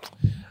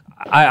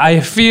I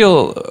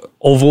feel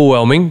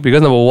overwhelming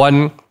because number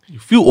one, You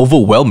feel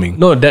overwhelming.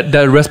 no, that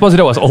the response to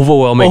that was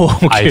overwhelming. Oh,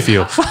 okay. I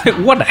feel.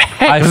 What the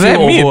heck I does feel that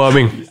mean?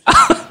 overwhelming.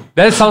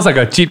 That sounds like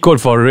a cheat code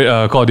for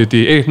Call of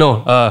Duty.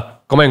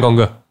 Command and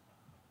Conquer.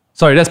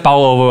 Sorry, that's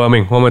power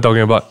overwhelming. What am I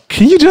talking about?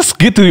 Can you just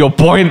get to your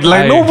point?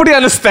 Like nobody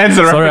understands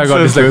the Sorry, I got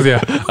references.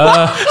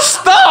 dyslexia.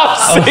 Stop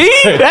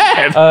saying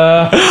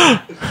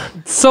that.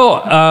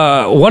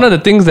 So one of the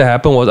things that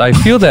happened was I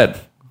feel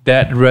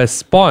that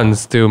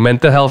response to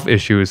mental health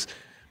issues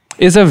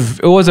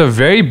was a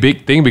very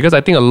big thing because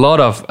I think a lot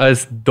of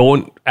us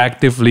don't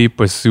actively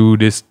pursue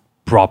this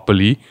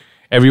properly.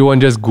 Everyone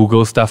just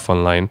Google stuff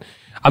online.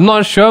 I'm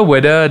not sure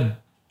whether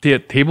the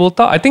table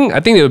talk. I think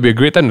it would be a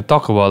great time to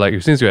talk about,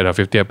 like, since we're at our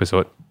 50th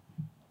episode.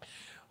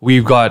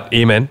 We've got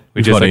Amen,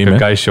 which is got like Amen. a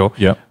guy's show.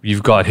 Yeah.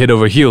 We've got Head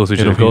Over Heels, which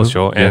is a girl's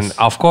show. And Yes.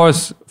 of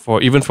course,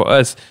 for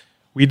us,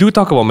 we do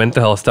talk about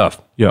mental health stuff.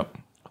 Yeah.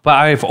 But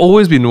I've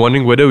always been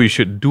wondering whether we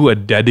should do a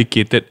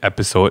dedicated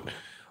episode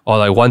or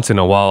like once in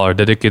a while or a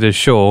dedicated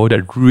show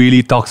that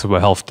really talks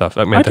about health stuff,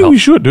 like I mental think health. we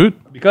should, dude.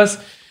 Because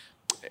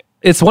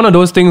it's one of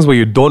those things where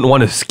you don't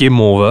want to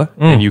skim over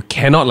and you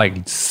cannot like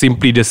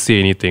simply just say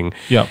anything.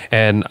 Yeah.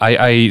 And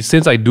I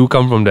since I do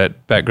come from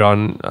that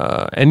background,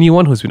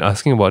 anyone who's been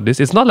asking about this,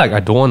 it's not like I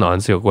don't want to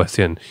answer your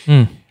question.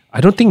 I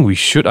don't think we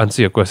should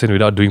answer your question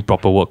without doing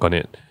proper work on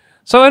it.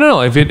 So I don't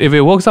know if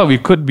it works out, we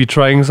could be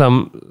trying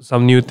some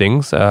new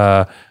things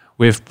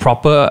with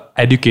proper,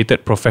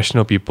 educated,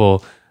 professional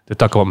people to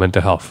talk about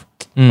mental health.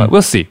 But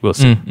we'll see. We'll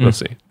see.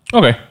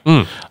 Okay.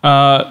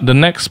 The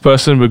next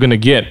person we're gonna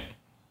get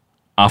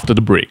after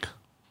the break.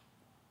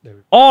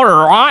 All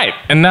right.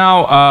 And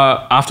now,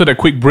 after that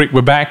quick break,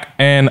 we're back,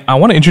 and I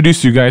want to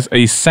introduce you guys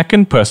a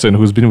second person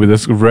who's been with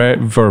us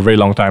for a very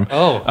long time.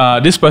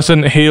 This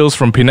person hails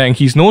from Penang.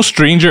 He's no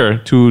stranger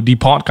to the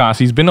podcast.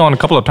 He's been on a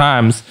couple of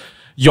times.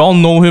 Y'all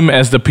know him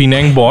as the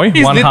Penang boy.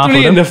 He's one half of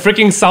literally in them. the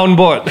freaking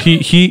soundboard.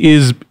 He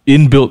is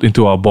inbuilt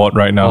into our board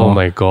right now. Oh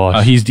my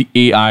gosh. He's the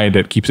AI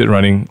that keeps it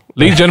running.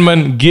 Ladies and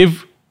gentlemen,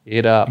 give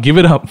It up.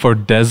 it up for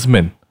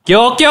Desmond.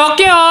 Kyo, kyo,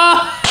 kyo.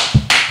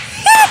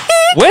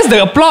 Where's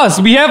the applause?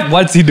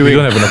 What's he doing? We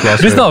don't have an applause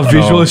This is for it. not a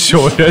visual No.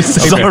 show.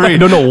 Sorry, I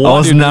don't know I what.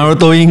 was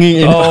Narutoing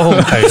it in. Oh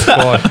my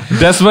god.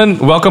 Desmond,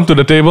 welcome to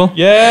the table.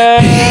 Yeah.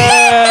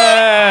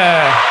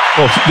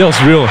 Oh, that was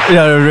real.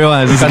 Yeah, the real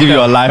one. Just give you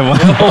a live one.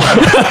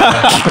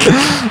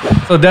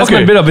 So that's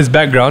Okay. a bit of his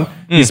background.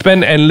 He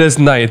spent endless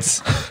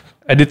nights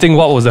editing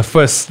what was the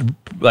first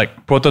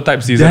like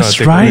prototype season. That's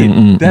of right.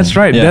 Takeaway. That's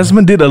right. Yeah.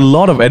 Desmond did a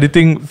lot of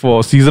editing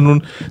for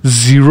season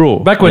 0.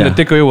 Back when Yeah.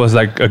 the Takeaway was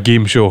like a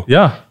game show.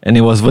 Yeah. And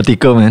it was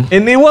vertical, man.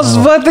 And it was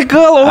vertical.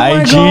 Oh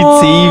my god.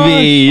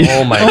 IGTV.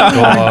 Oh my Oh my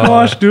god.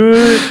 gosh,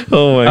 dude.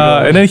 Oh my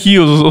god. And then he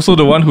was also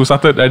the one who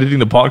started editing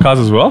the podcast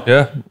as well.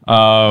 Yeah.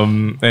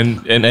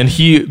 And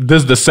he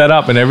does the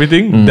setup and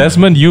everything.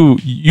 Desmond,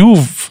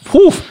 you've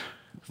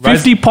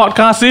 50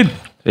 podcasts in.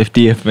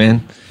 50th,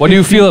 man. What do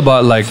you feel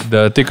about like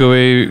the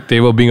Takeaway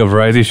table being a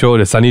variety show?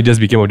 The Sunny just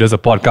became just a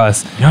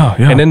podcast. Yeah.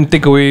 And then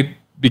Takeaway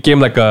became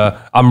like a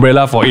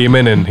umbrella for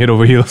Amen and Head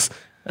Over Heels.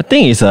 I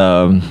think it's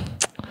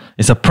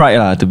a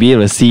pride to be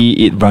able to see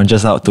it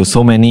branches out to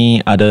so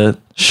many other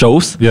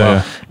shows.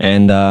 Yeah.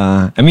 And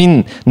I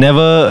mean,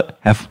 never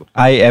have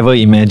I ever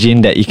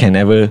imagined that it can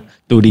ever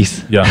do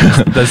this. Yeah.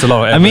 There's a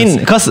lot of I mean,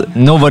 because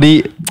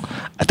nobody,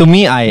 to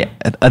me,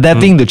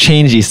 adapting to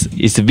change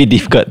is a bit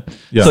difficult.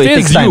 Yeah. So it It's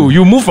takes time.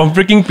 you moved from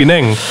freaking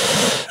Penang.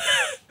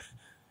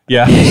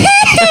 Yeah.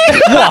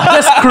 Wow,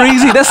 that's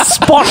crazy. That's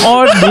spot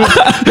on, dude.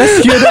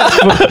 Let's hear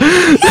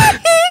that.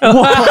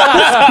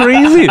 That's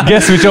crazy.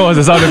 Guess which one was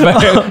the sound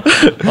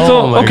effect?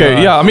 So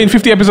okay, yeah. I mean,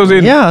 50 episodes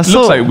in. Yeah, looks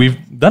so- like we've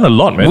done a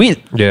lot, man. We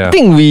Yeah.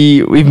 think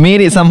we've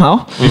made it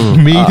somehow.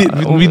 made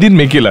it. We didn't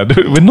make it, lah.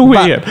 We're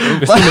nowhere yet.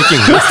 We're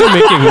still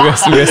making.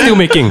 We're still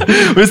making.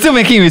 We're still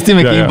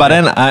making. Yeah. But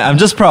then I'm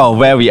just proud of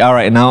where we are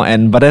right now.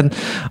 But then,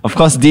 of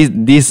course,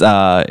 this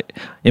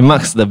it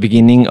marks the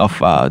beginning of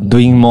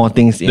doing more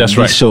things in That's this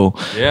right. show.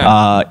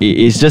 Yeah.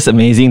 It's just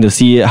amazing to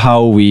see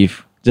how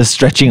we've just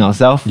stretching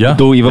ourselves, Yeah,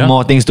 do even yeah.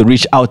 more things to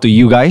reach out to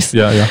you guys.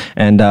 Yeah, yeah.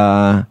 And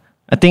I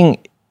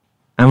think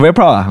I'm very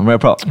proud. I'm very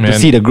proud to Man.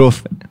 see the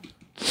growth.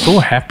 So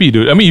happy,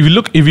 dude. I mean,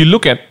 if you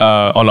look at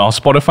on our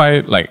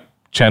Spotify like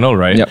channel,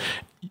 right? Yep.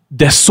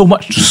 There's so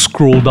much to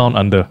scroll down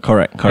under.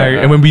 Correct. Right?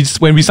 And when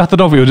we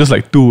started off, we were just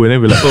like 2, and then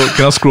we're like, oh,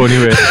 cannot scroll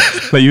anywhere.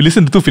 Like you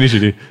listen to 2, finish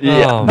it.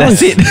 Oh,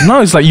 That's it.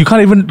 Now it's like you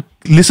can't even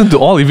listen to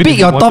all. Even Pick if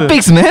you your want to.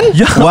 topics, man.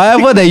 Yeah.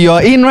 Whatever that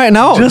you're in right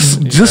now.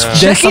 Just there's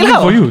check it something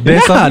out for you.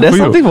 There's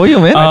something for you,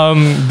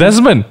 man.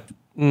 Desmond,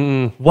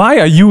 why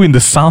are you in the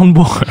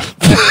soundboard?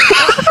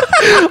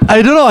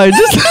 I don't know. I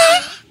just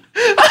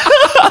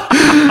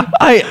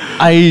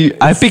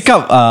I pick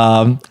up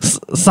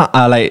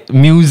like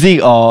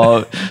music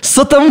or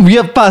certain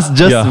weird parts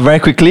just Yeah. very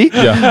quickly.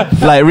 Yeah.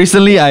 Like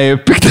recently, I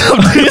picked up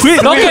this.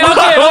 Okay,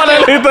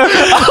 later.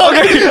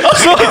 Okay,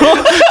 so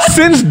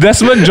since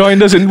Desmond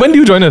joined us, when do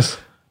you join us?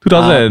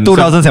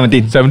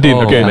 2017. 17.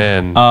 Oh, Okay.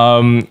 man.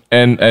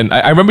 And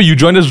I remember you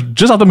joined us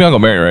just after Mian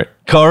got married, right?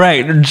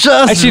 Correct.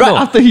 Just Actually, right no.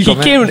 after He got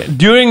married. came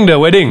during the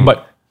wedding,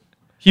 But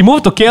he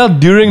moved to KL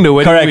during the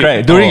wedding. week.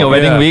 Correct. During Oh, your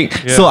wedding yeah.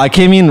 week. Yeah. So I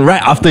came in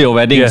right after your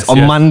wedding Yes, on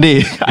yes. Monday.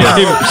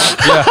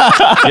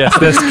 Yes,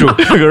 that's true.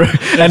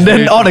 And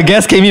then all the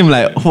guests came in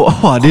like,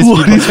 wow, these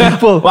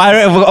people.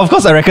 Well, of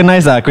course, I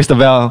recognize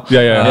Christabel.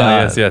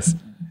 yeah. Yes.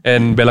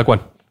 And Bella Kwan.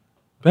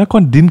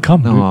 Belakon didn't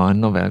come. dude. No,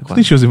 not bad. I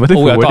think she was invited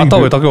Oh, for I a wedding. thought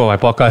we were dude. talking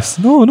about my podcast.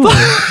 No.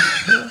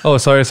 Oh,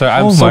 sorry.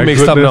 I'm Oh so my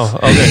mixed goodness.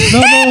 up now.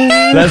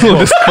 Okay. Let's go.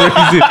 That's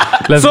crazy.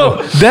 Let's so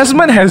go.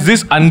 Desmond has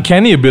this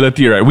uncanny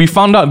ability, right? We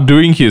found out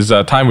during his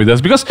time with us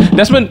because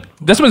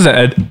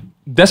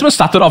Desmond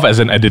started off as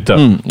an editor.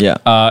 yeah.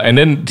 And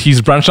then he's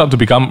branched out to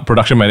become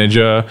production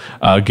manager,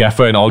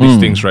 gaffer, and all these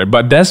things, right?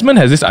 But Desmond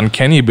has this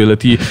uncanny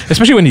ability,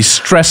 especially when he's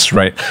stressed,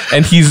 right?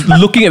 And he's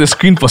looking at the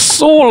screen for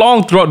so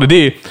long throughout the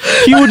day,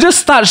 he would just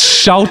start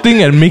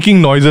shouting and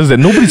making noises that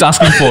nobody's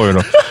asking for, you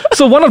know.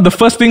 So one of the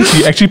first things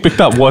he actually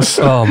picked up was,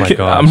 Oh my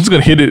God. I'm just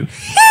gonna hit it.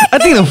 I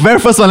think the very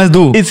first one, let's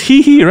do. It's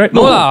he, right?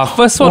 No lah,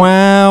 first one.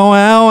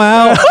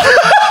 Wow.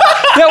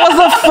 That was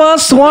the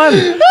first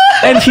one.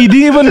 And he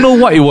didn't even know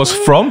what it was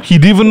from. He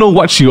didn't even know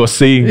what she was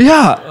saying.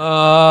 Yeah.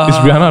 It's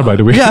Rihanna, by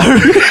the way. Yeah.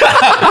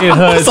 It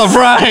hurts.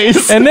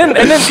 Surprise. And then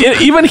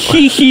even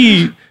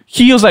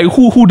he was like,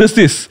 who does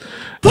this?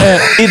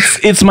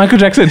 It's Michael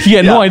Jackson. He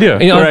had no idea.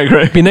 You know,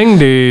 Correct. Penang,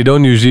 they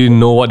don't usually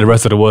know what the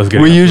rest of the world is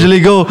getting. We up to. usually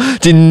go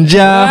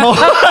Jinja.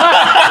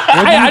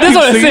 I just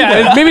want to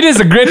say, maybe this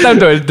is a great time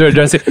to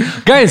address it.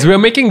 Guys, we're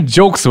making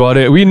jokes about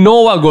it. We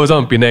know what goes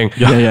on in Penang.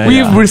 Yeah, We've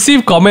yeah.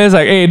 received comments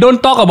like, hey,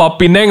 don't talk about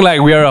Penang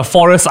like we are a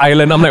forest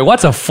island. I'm like,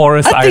 what's a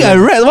forest I think I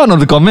island? read one of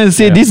the comments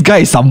say this guy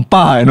is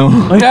Sampa, you know.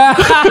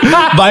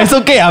 But it's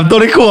okay. I'm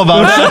totally cool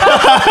about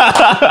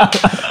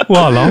it.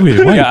 Wow, Lawi.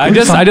 Yeah, I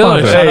just want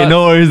to shout Hey, out-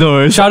 no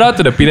worries. Shout out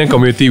to the Penang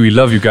community. We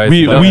love you guys.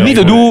 We love you. need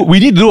to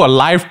do a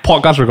live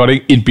podcast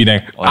recording in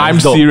Penang. I'm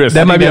that's dope. serious.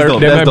 There might be that's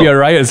dope, there that's might be a dope.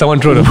 riot. Someone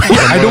throw the.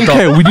 I don't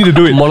care. We need to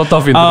do it.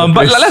 Molotov into the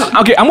But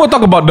place. I'm going to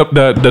talk about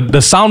the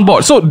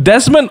soundboard. So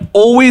Desmond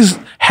always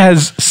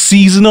has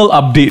seasonal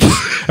updates.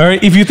 All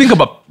right, if you think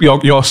about your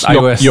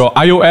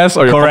iOS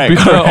or your Correct,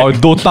 computer or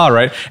Dota,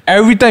 right?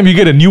 Every time you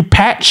get a new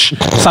patch,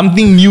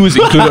 something new is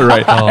included,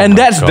 right? And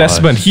that's gosh.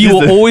 Desmond. He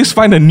will always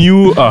find a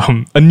new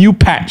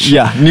patch.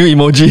 Yeah, new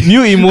emoji.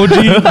 New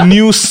emoji,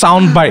 new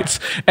sound bites.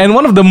 And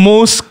one of the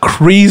most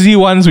crazy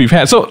ones we've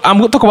had. So I'm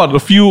going to talk about a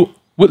few.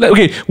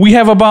 Okay, we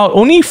have about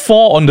only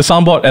 4 on the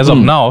soundboard as of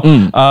now.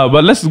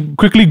 But let's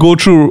quickly go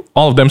through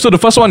all of them. So the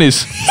first one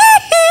is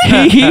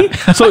he.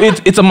 So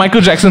it's a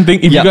Michael Jackson thing.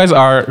 If Yep. you guys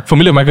are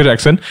familiar with Michael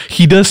Jackson,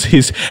 he does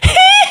his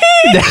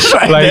That's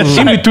right. like that's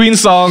in right. between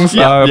songs,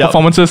 Yep.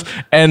 performances,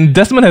 and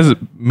Desmond has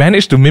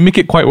managed to mimic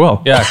it quite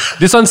well. Yeah,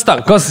 this one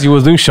stuck because he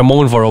was doing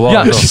Shimon for a while.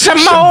 Yeah, so-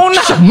 Shimon.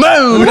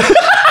 Moon.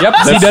 Yep.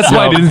 See, that's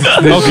why it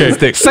didn't Okay.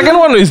 stick. Second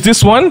one is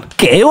this one.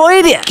 Gay War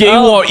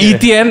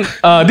ETN.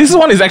 This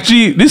one is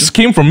actually this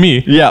came from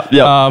me. Yep,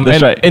 that's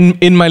and right.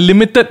 In my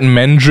limited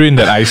Mandarin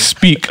that I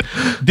speak,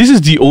 this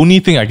is the only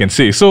thing I can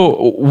say.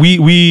 So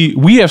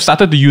we have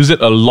started to use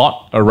it a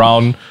lot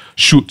around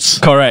shoots.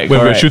 Correct, When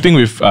we're correct. shooting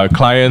with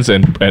clients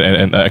and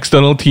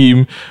external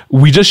team,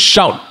 we just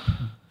shout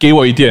Gay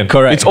War ETN.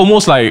 Correct. It's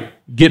almost like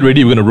get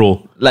ready, we're gonna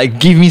roll. Like,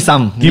 give me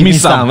some. Give me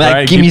some. Like,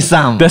 right? give me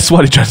some. That's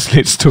what it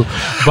translates to.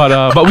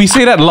 But we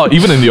say that a lot,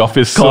 even in the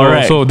office.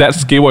 Correct. So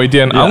that's Gay War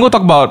ETN. I'm going to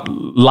talk about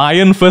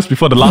Lion first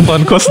before the last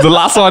one, because the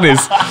last one is...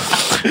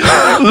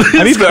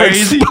 I need to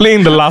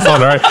explain the last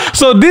one, alright?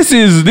 So this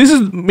is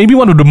maybe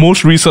one of the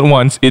most recent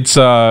ones. It's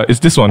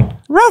this one.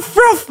 Rough.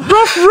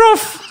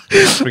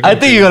 I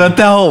think you're gonna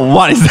tell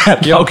what is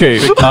that. Okay.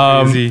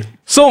 Crazy.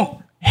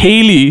 So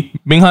Haley,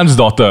 Minghan's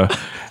daughter,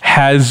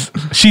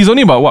 she's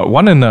only about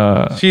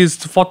what? She's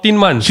 14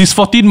 months. She's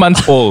 14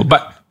 months old,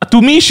 but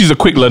to me, she's a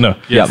quick learner.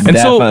 Yes. And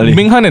Definitely. so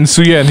Minghan and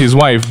Suya and his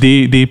wife,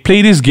 they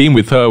play this game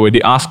with her where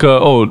they ask her,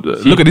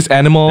 look at this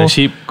animal. The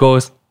sheep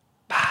goes.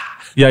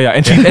 Yeah,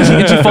 and she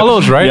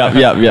follows, right?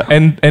 Yeah.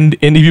 And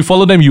if you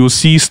follow them, you will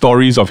see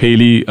stories of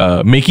Haley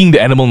making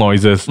the animal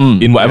noises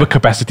in whatever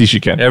capacity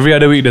she can. Every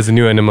other week, there's a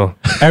new animal.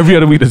 Every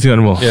other week, there's an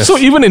animal. Yes. So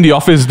even in the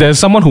office, there's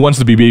someone who wants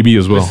to be baby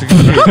as well.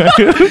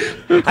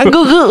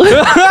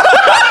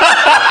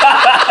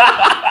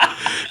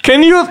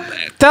 Can you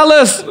tell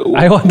us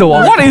I want to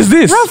walk. what is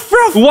this?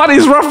 Ruff. What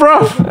is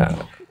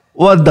ruff?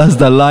 What does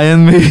the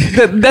lion make?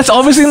 That's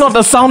obviously not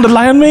the sound the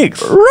lion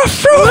makes.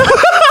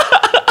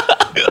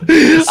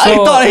 I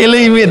thought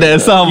Haley made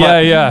that sound.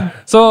 Yeah.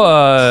 So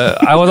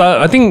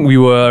I think we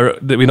were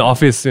in the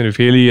office with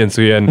Haley and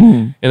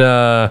Suyan,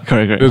 and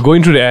Correct. we were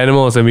going through the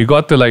animals, and we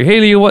got to like,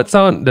 Haley, what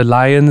sound the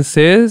lion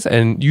says?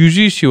 And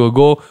usually she will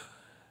go,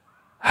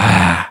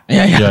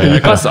 Yeah.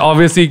 because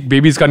obviously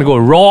babies can't go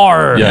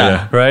roar,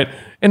 Yeah. right?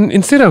 And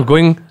instead of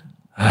going,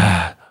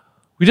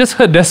 we just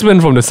heard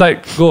Desmond from the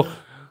side go,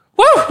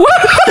 what?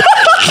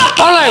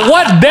 I'm like,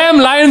 what damn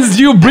lions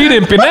do you breed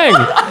in Penang?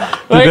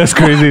 Like, That's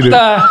crazy, dude.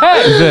 the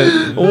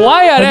heck?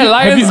 Why are there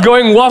lions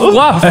going woof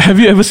woof? Have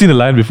you ever seen a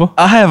lion before?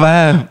 I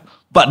have.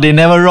 But they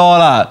never roar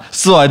lah.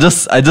 So I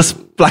just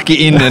plug it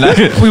in and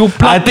We will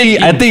plug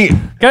I think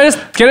Can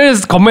I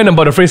just comment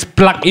about the phrase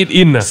plug it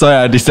in? sorry,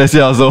 I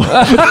dyslexia also.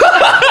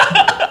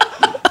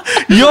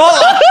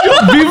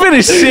 Vivian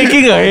is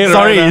shaking her head.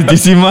 Sorry, right it's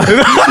Decima.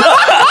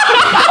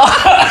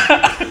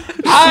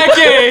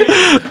 Okay.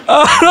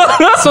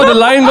 So the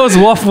lion goes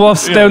woof woof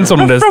stems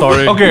from the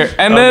story. Okay,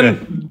 and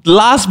then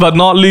last but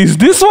not least,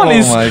 this one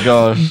is. Oh my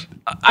gosh.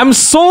 I'm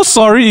so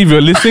sorry if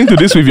you're listening to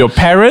this with your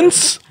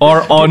parents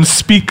or on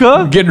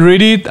speaker. Get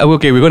ready.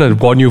 Okay, we're gonna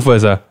warn you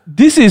first.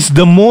 This is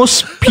the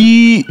most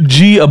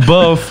PG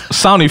above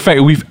sound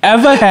effect we've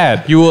ever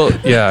had. You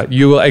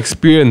will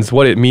experience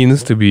what it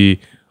means to be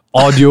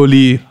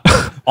audioly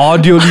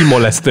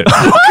molested.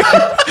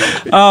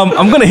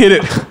 I'm gonna hit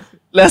it.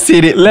 Let's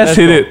hit it. Let's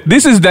hit it.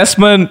 This is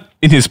Desmond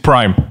in his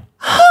prime.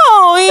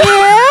 Oh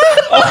yeah.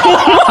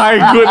 Oh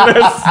my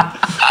goodness.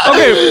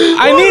 Okay,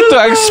 I need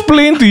to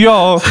explain to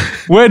y'all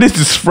where this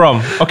is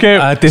from. Okay,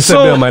 I tasted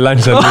a bit of my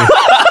lunch suddenly.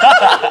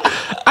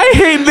 I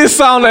hate this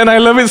sound and I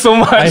love it so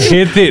much. I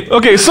hate it.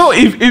 Okay, so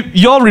if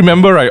y'all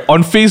remember, right,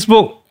 on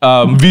Facebook,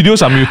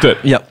 videos are muted.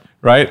 Yep.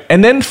 Right?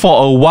 And then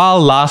for a while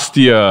last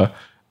year,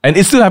 and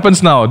it still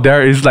happens now,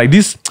 there is like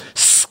this,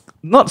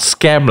 not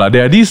scam lah,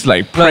 there are these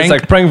like No, it's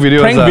like prank videos.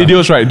 Prank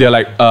videos, right? They're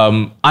like,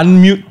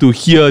 unmute to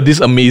hear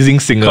this amazing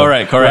singer.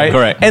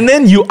 Correct. And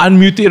then you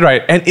unmute it,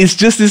 right? And it's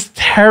just this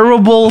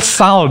terrible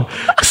sound,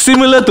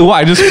 similar to what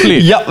I just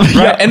played. Yep. Right?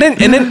 Yep. And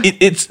then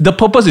it's the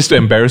purpose is to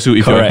embarrass you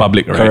if you're in Correct.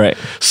 public, right? Correct.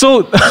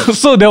 So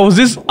there was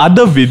this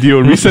other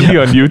video recently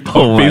on YouTube,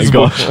 Oh my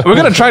Facebook. gosh. We're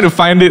gonna try to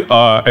find it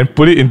and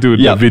put it into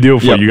the Yep. video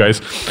for Yep. you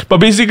guys. But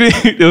basically,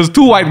 there was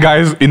two white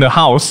guys in a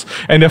house,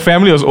 and their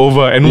family was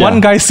over. And Yeah. one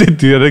guy said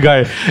to the other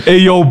guy, "Hey,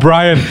 yo,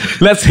 Brian,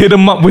 let's hit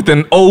him up with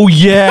an oh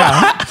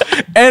yeah,"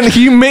 and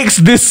he makes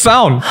this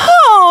sound.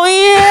 Oh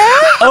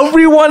yeah.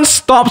 Everyone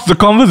stops the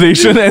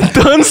conversation and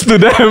turns to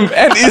them,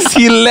 and it's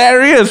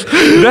hilarious.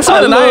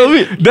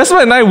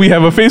 Desmond and I, we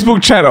have a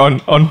Facebook chat on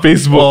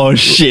Facebook. Oh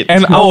shit.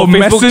 And our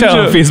Facebook chat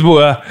messenger. on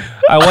Facebook.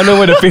 I wonder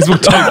where the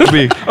Facebook chat could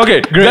be.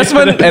 Okay,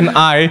 Desmond and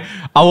I,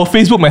 our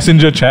Facebook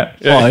Messenger chat.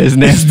 Oh, it's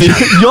nasty.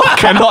 You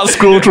cannot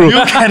scroll through.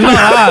 You cannot.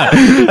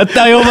 I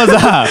tell you first.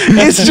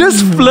 It's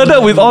just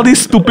flooded with all these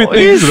stupid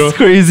things, bro. It's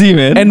crazy,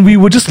 man. And we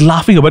were just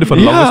laughing about it for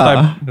the longest Yeah.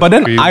 time. But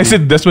then I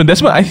said, Desmond,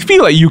 I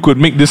feel like you could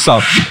make this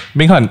sound.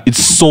 Minghan,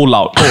 it's so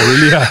loud. Oh,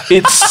 really? Yeah.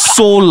 It's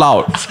so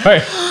loud.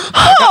 Right.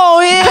 Oh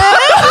yeah.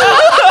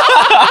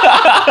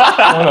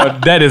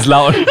 That is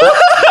loud.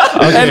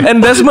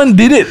 And Desmond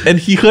did it, and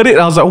he heard it.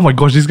 And I was like, oh my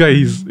gosh, this guy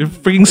is a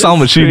freaking sound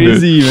machine, dude.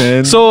 crazy,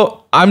 man.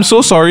 So I'm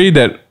so sorry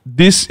that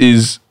this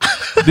is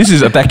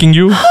attacking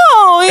you.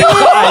 Oh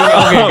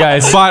yeah. Okay,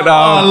 guys. But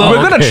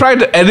we're gonna try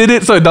to edit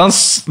it so it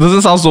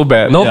doesn't sound so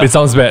bad. Nope, it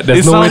sounds bad.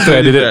 There's It no way sounds to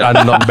edit really it bad.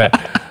 and not bad.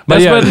 But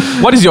Desmond,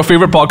 yeah, what is your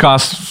favorite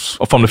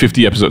podcast from the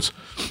 50 episodes?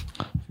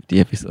 The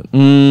episode.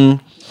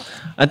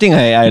 I think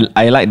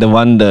I like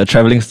the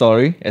traveling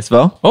story as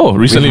well. Oh,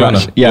 recently With one.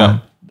 Raj. Yeah.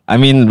 I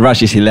mean,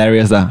 Raj is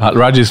hilarious.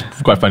 Raj is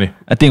quite funny.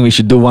 I think we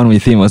should do one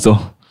with him also.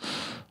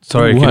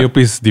 sorry, can What? you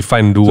please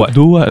define do what?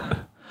 Do what?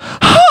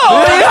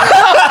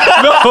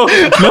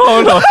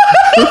 No.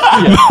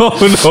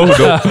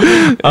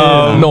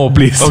 No,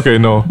 please. Okay,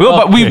 no. No,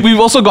 but we've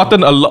also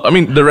gotten a lot. I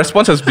mean, the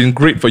response has been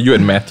great for you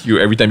and Matthew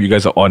every time you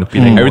guys are on.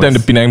 Every time the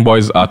Penang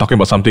boys are talking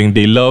about something,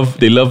 they love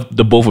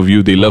the both of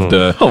you. They love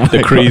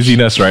the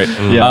craziness, right?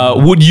 Yeah.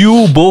 Would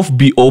you both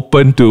be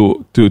open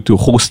to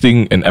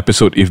hosting an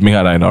episode if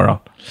Minghan and I are around?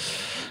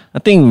 I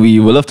think we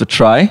would love to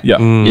try. Yeah.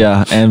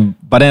 Yeah.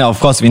 But then, of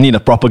course, we need a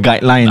proper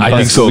guideline. I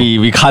think so.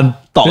 We can't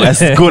talk as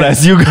good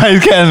as you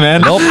guys can,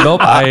 man. Nope.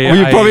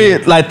 We probably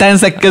like 10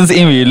 seconds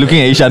in, we're looking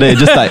at each other,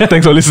 just like,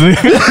 Thanks for listening.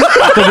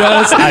 To be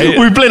honest,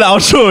 we played the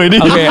outro already.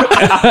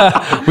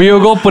 okay. We will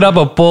go put up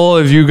a poll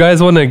if you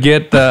guys want to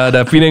get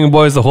the Penang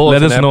Boys the whole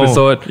Let us know.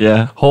 episode.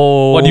 Yeah.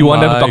 What do you want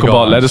them to talk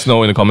about? Let us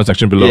know in the comment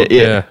section below.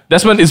 Yeah.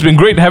 Desmond, it's been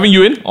great having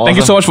you in. Thank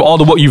you Awesome. so much for all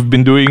the work you've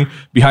been doing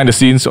behind the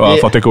scenes for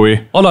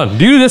Takeaway. Hold on.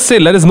 Do you just say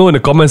let us know in the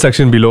comment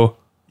section below?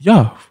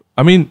 Yeah.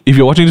 I mean, if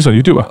you're watching this on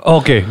YouTube.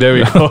 Okay, there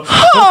we go.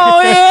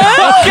 Oh,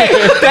 yeah.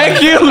 Okay.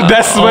 Thank you,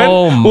 Desmond.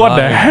 Oh What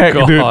the my heck,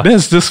 dude? God.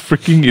 That's just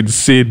freaking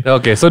insane.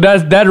 Okay, so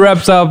that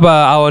wraps up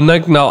our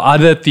now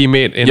other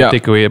teammate in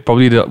Takeaway,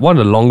 probably one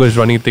of the longest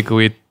running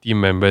Takeaway team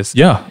members.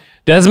 Yeah.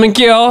 Desmond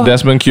Kyo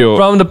Desmond Kyo.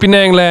 from the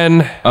Penang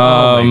land.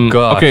 Oh my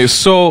gosh. Okay,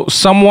 so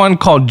someone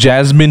called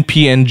Jasmine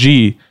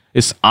PNG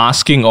is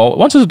asking or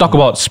wants us to talk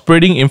about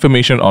spreading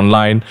information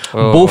online,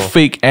 both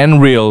fake and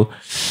real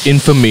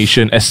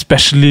information,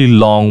 especially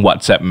long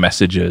WhatsApp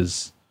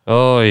messages.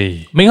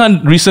 Oi.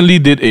 Minghan recently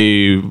did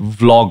a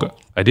vlog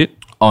I did?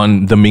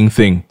 on the Ming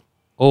thing,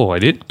 Oh, I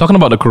did? talking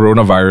about the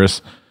coronavirus,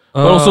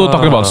 but also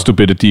talking about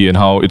stupidity and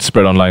how it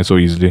spread online so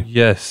easily.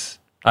 Yes.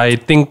 I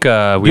think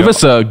Give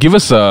us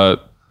a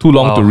too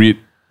long to read.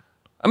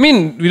 I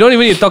mean, we don't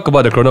even need to talk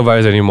about the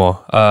coronavirus anymore.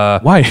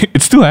 Why?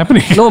 It's still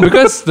happening. No,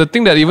 because the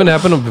thing that even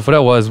happened before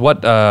that was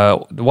what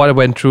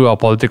went through our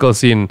political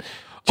scene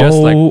just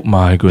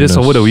my goodness. this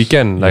over the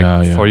weekend. Like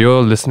Yeah. for you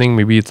listening,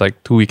 maybe it's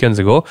like 2 weekends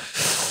ago.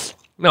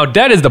 Now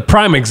that is the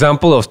prime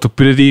example of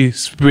stupidity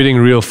spreading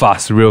real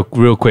fast, real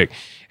quick.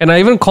 And I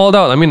even called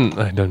out. I mean,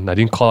 I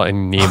didn't call out any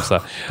names,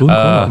 Don't call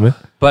out, man.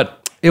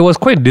 but it was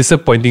quite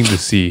disappointing to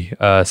see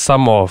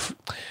some of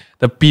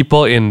the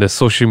people in the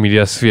social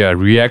media sphere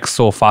react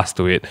so fast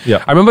to it.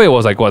 Yeah. I remember it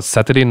was like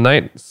Saturday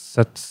night,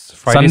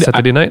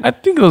 Saturday night. I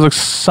think it was like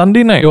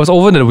Sunday night. It was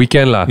over the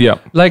weekend lah. Yeah.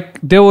 Like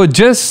there were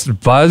just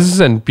buzz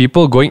and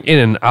people going in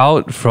and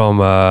out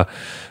from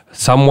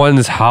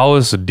someone's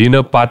house,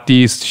 dinner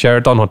parties,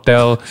 Sheraton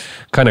Hotel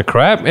kind of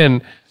crap.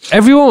 And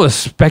everyone was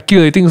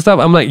speculating stuff.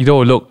 I'm like,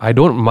 look, I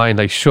don't mind.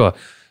 Like, sure,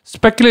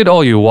 speculate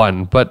all you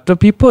want. But the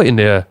people in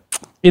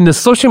the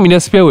social media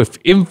sphere with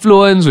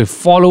influence, with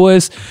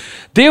followers,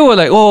 they were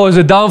like, oh, it's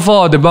a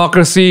downfall of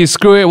democracy.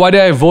 Screw it. Why did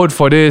I vote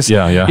for this?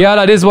 Yeah. Yeah,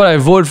 like, this is what I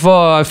vote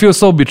for. I feel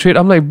so betrayed.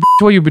 I'm like,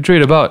 what are you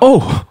betrayed about?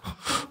 Oh,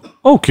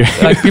 okay.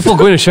 Like people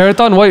going to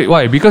Sheraton?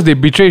 Why? Because they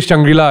betrayed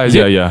Shangri-La, is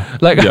it? Yeah.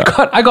 Like Yeah.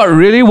 I got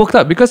really worked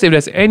up because if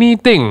there's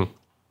anything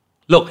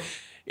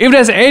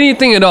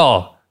at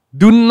all,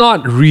 do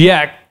not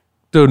react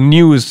to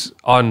news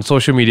on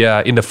social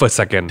media in the first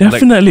second.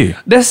 Definitely.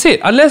 Like, that's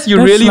it. Unless you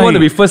That's really want to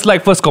like- be first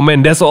like, first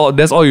comment, that's all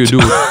you do.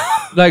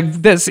 Like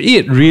that's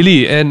it,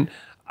 really. And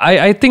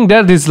I think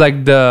that is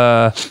like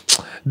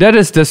that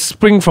is the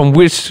spring from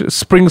which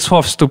springs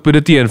forth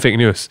stupidity and fake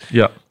news.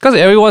 Yeah. Because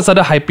everyone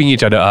started hyping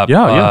each other up.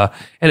 Yeah.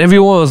 And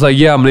everyone was like,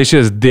 yeah, Malaysia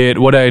is dead.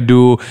 What do I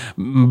do?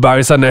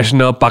 Barisan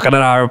Nasional,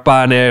 Pakatan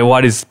Harapan,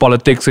 what is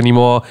politics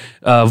anymore?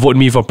 Vote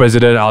me for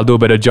president. I'll do a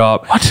better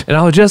job. What? And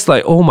I was just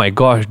like, oh my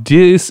gosh,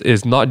 this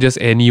is not just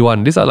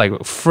anyone. These are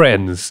like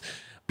friends,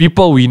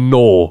 people we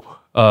know,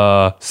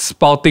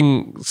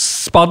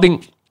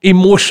 spouting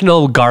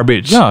emotional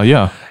garbage.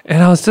 Yeah.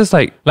 And I was just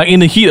like, Like in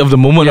the heat of the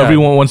moment, Yeah.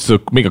 everyone wants to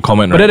make a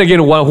comment. but Right? then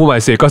again, one whom I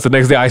say, because the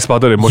next day I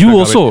spouted emotional You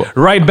garbage also.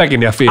 right back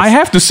in their face. I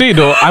have to say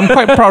though, I'm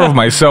quite proud of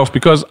myself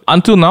because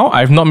until now,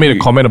 I've not made a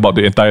comment about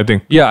the entire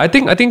thing. Yeah, I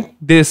think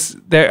there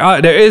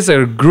is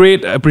a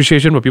great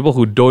appreciation for people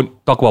who don't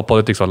talk about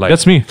politics online.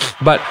 That's me.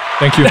 But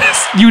Thank you.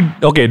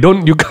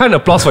 you can't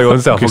applause for your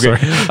own self. Okay,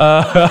 okay.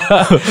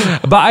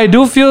 But I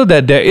do feel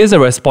that there is a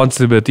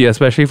responsibility,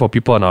 especially for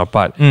people on our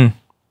part,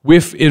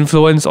 with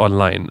influence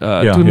online,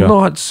 to yeah.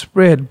 not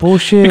spread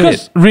bullshit.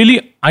 Because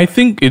really, I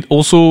think it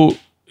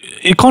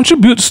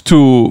contributes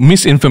to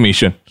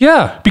misinformation.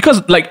 yeah,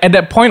 Because like at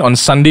that point on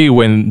Sunday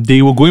when the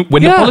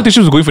Yeah.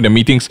 politicians were going for their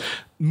meetings,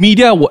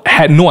 media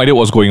had no idea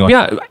what was going on.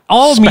 yeah,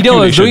 all media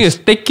was doing is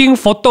Speculations. taking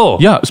photo.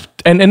 Yeah,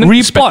 and then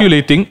Report.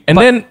 speculating, and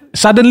then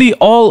suddenly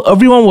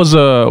everyone was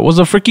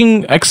a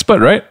freaking expert,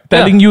 right?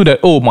 Telling you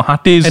that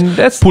Mahathir And is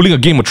that's- pulling a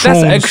Game of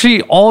Thrones. That's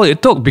actually all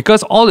it took,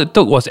 because all it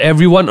took was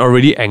everyone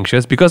already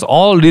anxious, because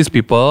all these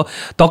people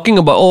talking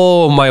about,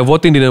 my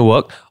voting didn't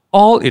work.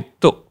 All it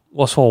took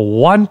was for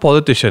one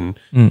politician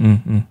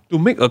to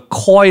make a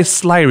coy,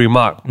 sly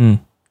remark.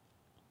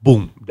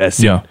 Boom, that's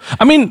it. Yeah,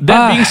 I mean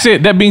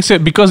that being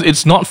said, because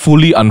it's not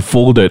fully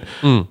unfolded,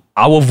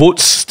 our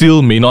votes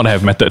still may not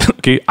have mattered.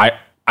 Okay,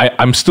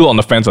 I'm still on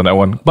the fence on that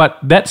one, but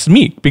that's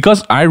me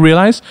because I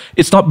realize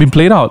it's not been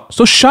played out.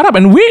 So shut up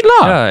and wait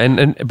lah.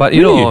 Yeah, but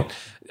you Really? know,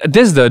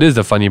 this is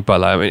the funny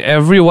part. I mean,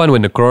 everyone,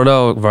 when the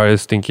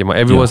coronavirus thing came out,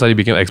 everyone suddenly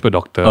became an expert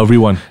doctor.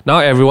 Everyone. Now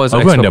everyone's an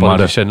Everyone expert and their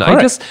mother. politician. I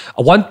Correct. just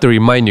want to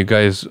remind you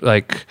guys,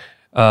 like,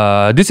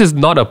 this is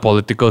not a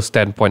political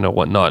standpoint or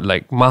whatnot.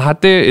 Like,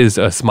 Mahathir is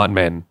a smart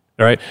man,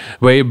 right?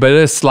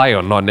 Whether sly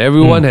or not,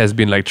 everyone has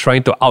been like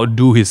trying to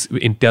outdo his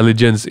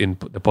intelligence in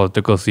the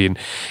political scene.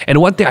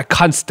 And one thing I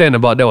can't stand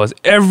about that was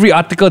every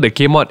article that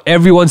came out,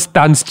 everyone's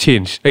stance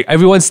changed. Like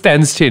everyone's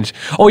stance changed.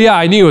 Oh yeah,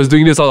 I knew he was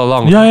doing this all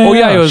along. Yeah,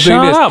 he was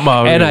doing this. Shut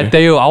up, and I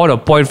tell you, I want to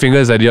point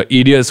fingers at your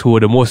idiots who were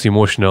the most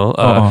emotional.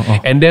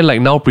 And then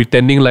like now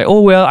pretending like,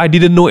 oh well, I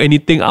didn't know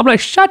anything. I'm like,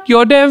 shut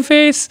your damn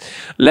face.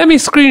 Let me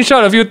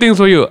screenshot a few things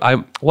for you.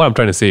 What I'm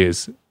trying to say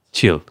is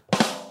chill.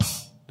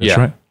 That's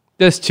right.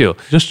 Just chill.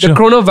 Just chill. The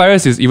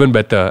coronavirus is even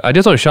better. I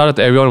just want to shout out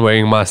to everyone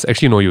wearing masks.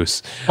 Actually, no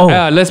use.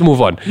 Let's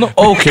move on. No,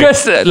 okay.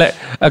 Because,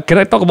 can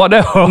I talk about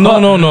that? No.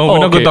 We're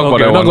not going to talk about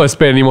that. We're not going to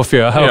spare any more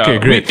fear. Yeah, okay,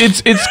 great.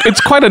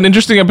 It's quite an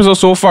interesting episode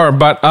so far,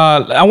 but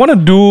I want to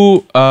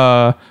do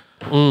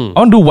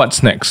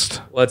what's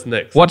next. What's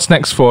next? What's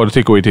next for the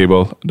takeaway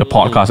table, the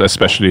podcast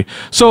especially.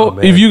 So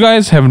if you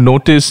guys have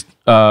noticed,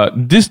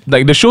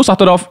 the show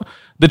started off,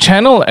 the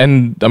channel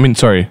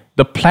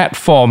the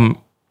platform,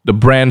 the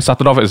brand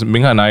started off as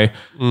Mingha and I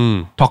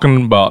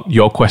talking about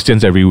your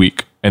questions every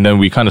week. And then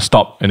we kind of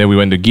stopped. And then we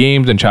went to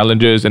games and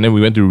challenges. And then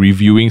we went to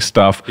reviewing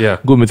stuff. Yeah.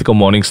 Good Mythical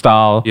Morning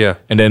style. Yeah.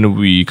 And then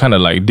we kind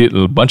of like did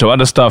a bunch of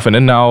other stuff. And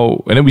then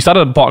we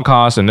started a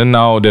podcast. And then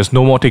now there's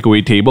no more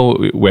takeaway table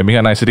where Mingha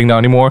and I are sitting down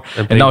anymore.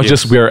 And now it's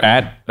just we're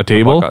at a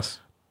table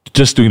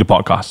just doing the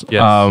podcast.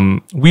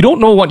 Yes. We don't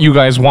know what you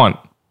guys want.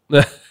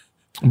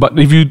 But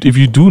if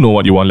you do know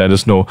what you want, let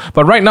us know.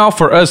 But right now,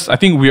 for us, I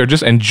think we are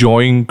just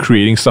enjoying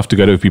creating stuff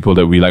together with people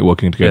that we like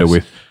working together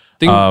with.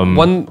 I think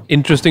one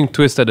interesting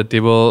twist at the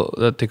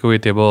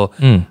takeaway table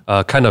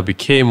kind of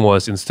became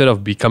was instead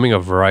of becoming a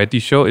variety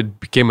show,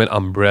 it became an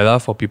umbrella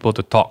for people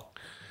to talk.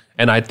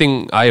 And I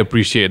think I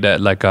appreciate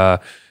that, like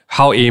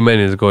how Amen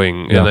is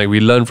going. And like we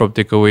learned from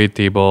takeaway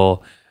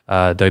table,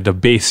 the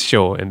base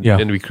show,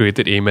 and we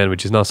created Amen,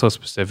 which is now so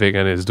specific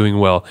and is doing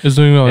well. It's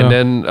doing well. And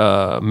then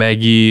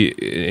Maggie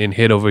in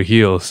Head Over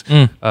Heels,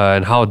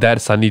 and how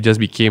that suddenly just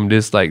became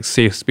this like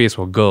safe space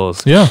for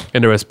girls. Yeah.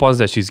 And the response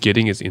that she's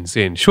getting is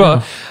insane.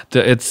 Sure,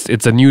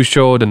 it's a new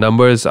show. The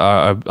numbers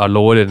are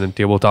lower than the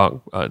Table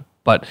Talk,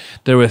 but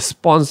the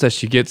response that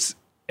she gets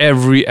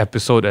every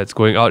episode that's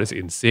going out is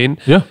insane.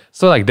 Yeah.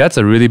 So like that's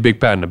a really big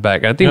pat on the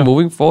back. I think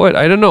moving forward,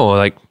 I don't know,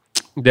 like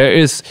there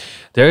is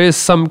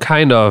some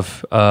kind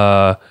of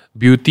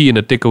beauty in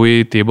the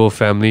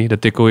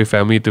takeaway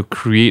family to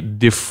create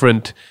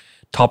different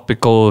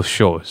topical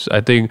shows. I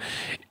think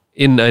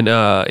in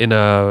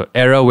a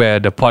era where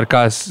the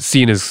podcast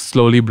scene is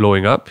slowly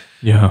blowing up,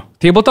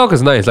 Table Talk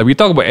is nice. Like we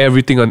talk about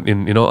everything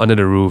under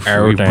the roof.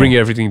 We bring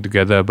everything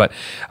together. But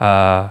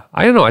I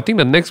don't know. I think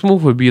the next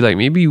move would be like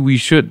maybe we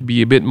should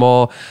be a bit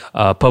more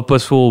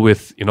purposeful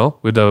with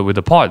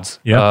the pods.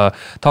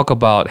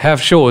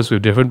 Have shows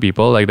with different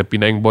people. Like the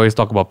Penang boys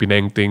talk about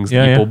Penang things. The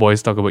Ipoh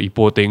boys talk about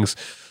Ipoh things.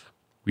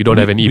 We don't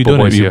have any Ipoh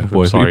boys here.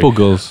 Sorry. Ipoh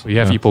girls. We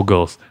have Ipoh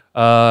girls.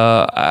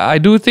 I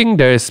do think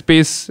there is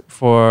space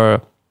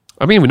for.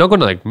 I mean, we're not going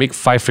to like make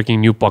 5 freaking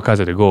new podcasts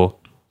at a go.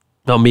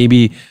 Now,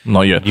 maybe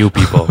not yet. New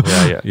people.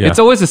 Yeah. It's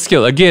always a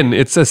skill. Again,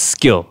 it's a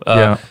skill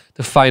to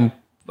find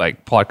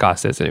like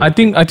podcasters.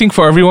 Anyway. I think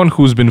for everyone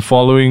who's been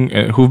following,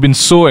 who've been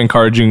so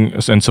encouraging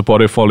and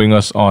supportive following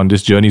us on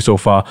this journey so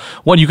far,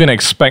 what you can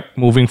expect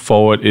moving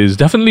forward is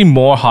definitely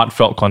more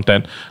heartfelt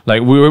content.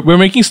 Like we're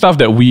making stuff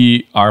that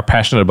we are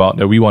passionate about,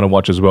 that we want to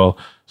watch as well.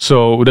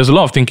 So there's a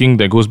lot of thinking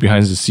that goes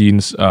behind the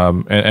scenes,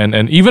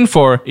 and even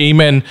for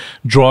Amen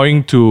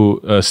drawing to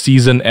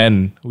season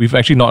end, we've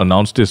actually not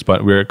announced this,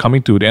 but we're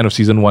coming to the end of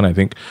season 1, I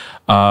think,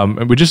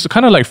 and we're just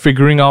kind of like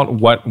figuring out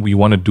what we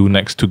want to do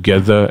next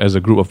together as a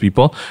group of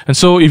people. And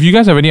so if you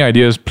guys have any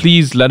ideas,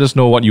 please let us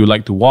know what you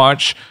like to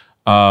watch.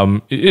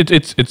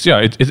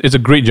 It's a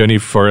great journey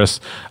for us,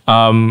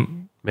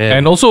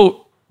 and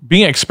also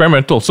being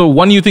experimental. So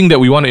one new thing that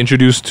we want to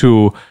introduce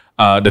to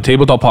the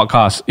Table Talk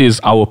podcast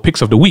is our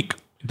picks of the week.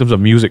 In terms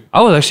of music,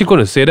 I was actually going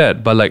to say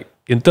that, but like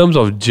in terms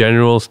of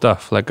general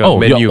stuff, like a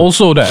menu. Yeah,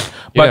 also that.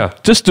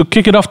 But just to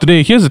kick it off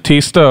today, here's a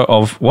taster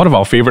of one of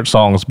our favorite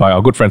songs by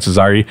our good friend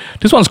Cesari.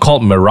 This one's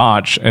called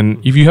Mirage, and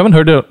if you haven't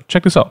heard it,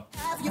 check this out.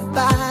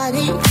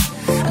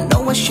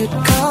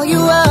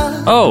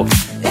 Oh.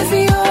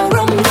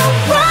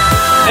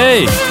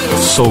 Hey.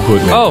 So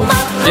good, man. Oh,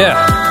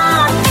 yeah.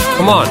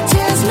 Come on.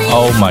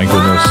 Oh my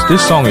goodness.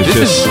 This song is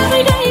just...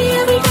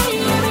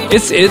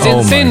 It's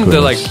insane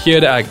to like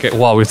hear that.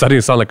 Wow, we're starting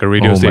to sound like a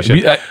radio station.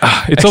 It's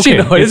actually, okay.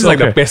 No, it's like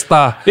the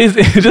Pesta. It's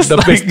just the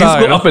Pesta. It's go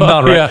up and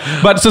down, right?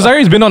 Yeah. But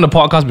Cesari's been on the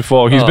podcast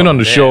before. He's been on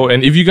the show.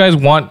 And if you guys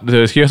want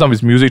to hear some of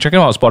his music, check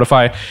him out on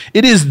Spotify.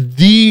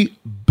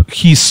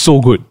 He's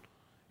so good.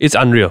 It's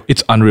unreal.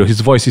 It's unreal.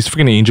 His voice, he's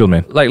freaking an angel,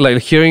 man.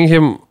 Like hearing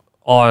him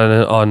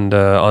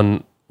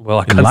on well,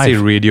 I can't say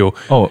radio.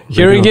 Oh,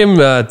 hearing him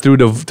through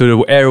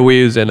the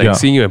airwaves and like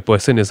seeing him in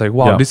person, it's like,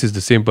 wow, this is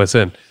the same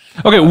person.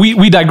 Okay,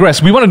 we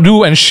digress. We want to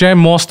do and share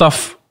more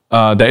stuff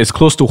that is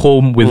close to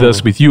home with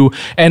us, with you.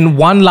 And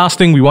one last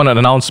thing we want to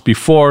announce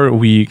before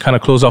we kind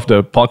of close off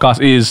the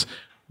podcast is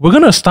we're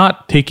going to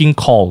start taking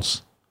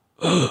calls.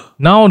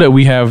 Now that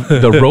we have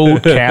the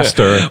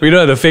Rodecaster, We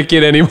don't have to fake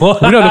it anymore.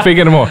 we don't have to fake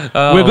it anymore.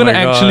 We're going to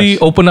my actually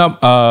gosh. open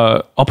up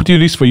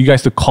opportunities for you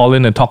guys to call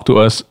in and talk to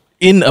us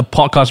in a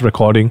podcast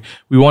recording.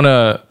 We want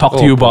to talk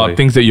to you boy. about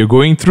things that you're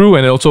going through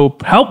and also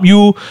help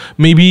you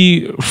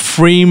maybe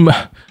frame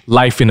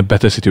life in a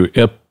better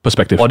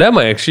perspective. Well, that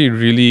might actually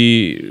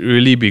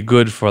really be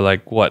good for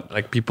like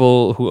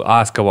people who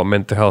ask about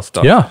mental health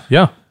stuff.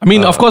 Yeah. I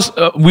mean, of course,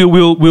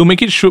 we'll make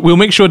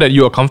sure that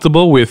you are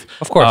comfortable with,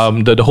 Of course.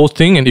 the whole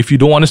thing. And if you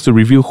don't want us to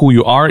reveal who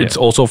you are, it's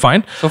also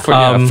fine. So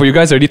for you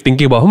guys already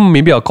thinking about,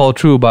 maybe I'll call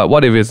through, but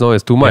what if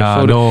it's too much? Yeah,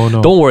 So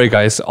no. Don't worry,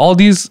 guys. All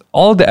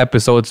the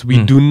episodes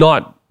we do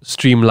not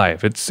stream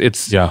live.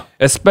 It's Yeah.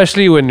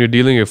 especially when you're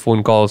dealing with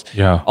phone calls.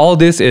 Yeah. All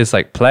this is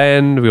like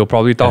planned. We'll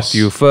probably talk to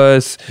you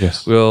first.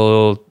 Yes.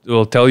 We'll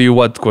tell you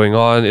what's going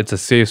on. It's a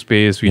safe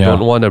space. We Yeah.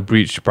 don't want to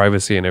breach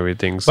privacy and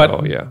everything.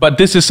 So yeah. But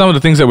this is some of the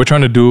things that we're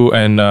trying to do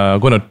and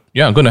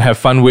gonna have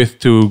fun with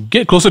to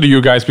get closer to you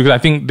guys, because I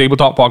think Table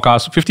Talk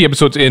Podcast, 50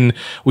 episodes in,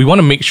 we want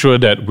to make sure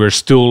that we're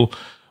still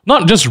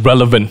not just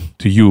relevant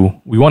to you.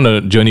 We want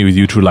to journey with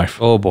you through life.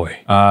 Oh boy.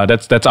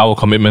 That's our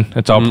commitment.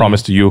 That's our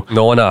promise to you.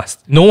 No one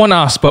asked. No one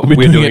asked, but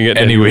we're doing it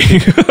anyway.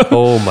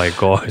 Oh my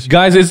gosh.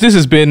 Guys, this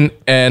has been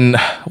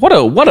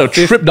what a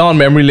trip down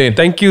memory lane.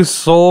 Thank you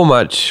so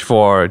much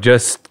for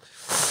just.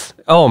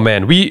 Oh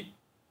man,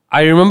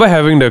 I remember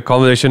having the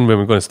conversation when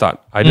we're going to start.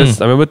 I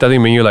remember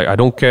telling Mingyu, like, I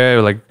don't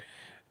care, like,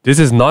 this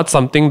is not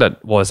something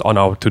that was on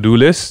our to-do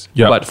list.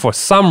 Yeah. But for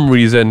some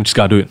reason, Just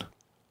gotta do it.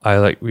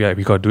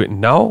 we gotta do it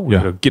now. We Yeah.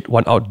 gotta get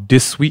one out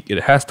this week.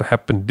 It has to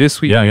happen this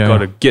week. Yeah, we yeah,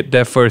 gotta get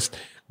there first.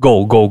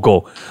 Go.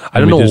 I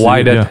don't we know just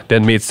why did it,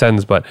 that made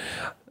sense, but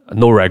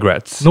no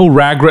regrets. No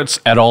regrets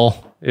at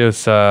all. It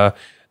was the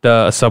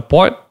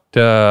support,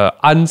 the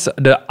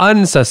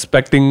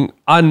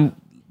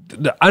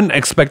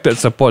unexpected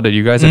support that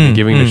you guys have been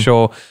giving the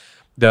show,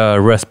 the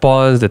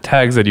response, the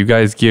tags that you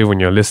guys give when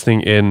you're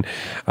listening in.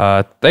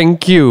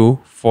 Thank you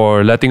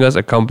for letting us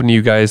accompany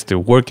you guys to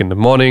work in the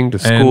morning, to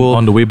And school,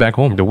 on the way back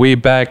home, the way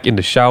back, in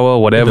the shower,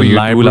 whatever the you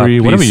library,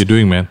 do, whatever you're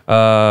doing, man.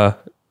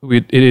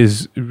 it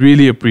is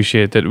really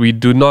appreciated. We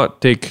do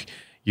not take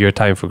your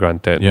time for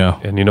granted. Yeah.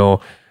 And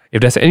if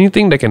there's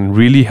anything that can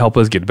really help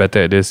us get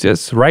better at this,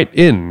 just write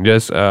in.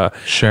 Just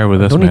Share with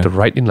us, don't man. need to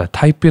write in,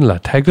 type in,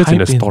 tag us in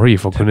the Type in. story,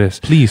 for goodness.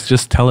 Please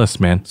just tell us,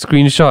 man.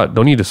 Screenshot.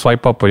 Don't need to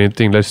swipe up or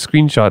anything. Let's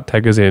screenshot,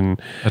 tag us in.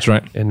 That's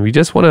right. And we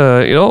just want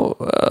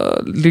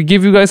to,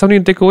 give you guys something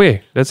to take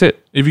away. That's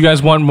it. If you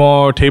guys want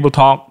more Table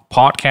Talk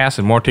podcasts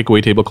and more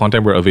takeaway table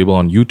content, we're available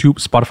on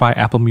YouTube, Spotify,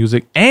 Apple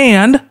Music,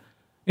 and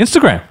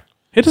Instagram.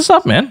 Hit us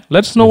up, man.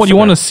 Let us know what you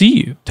want to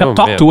see. Talk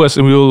man. to us,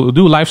 and we'll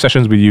do live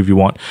sessions with you if you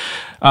want.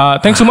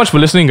 Thanks so much for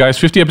listening, guys.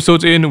 50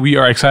 episodes in. We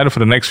are excited for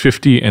the next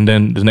 50 and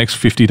then the next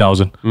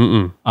 50,000.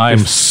 I'm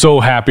so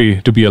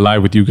happy to be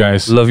alive with you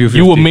guys. Love you, 50.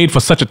 You were made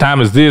for such a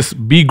time as this.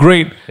 Be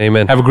great.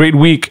 Amen. Have a great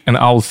week, and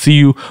I'll see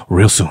you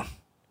real soon.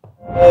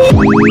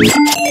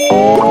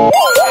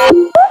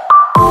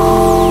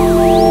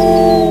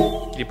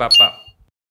 Keep up.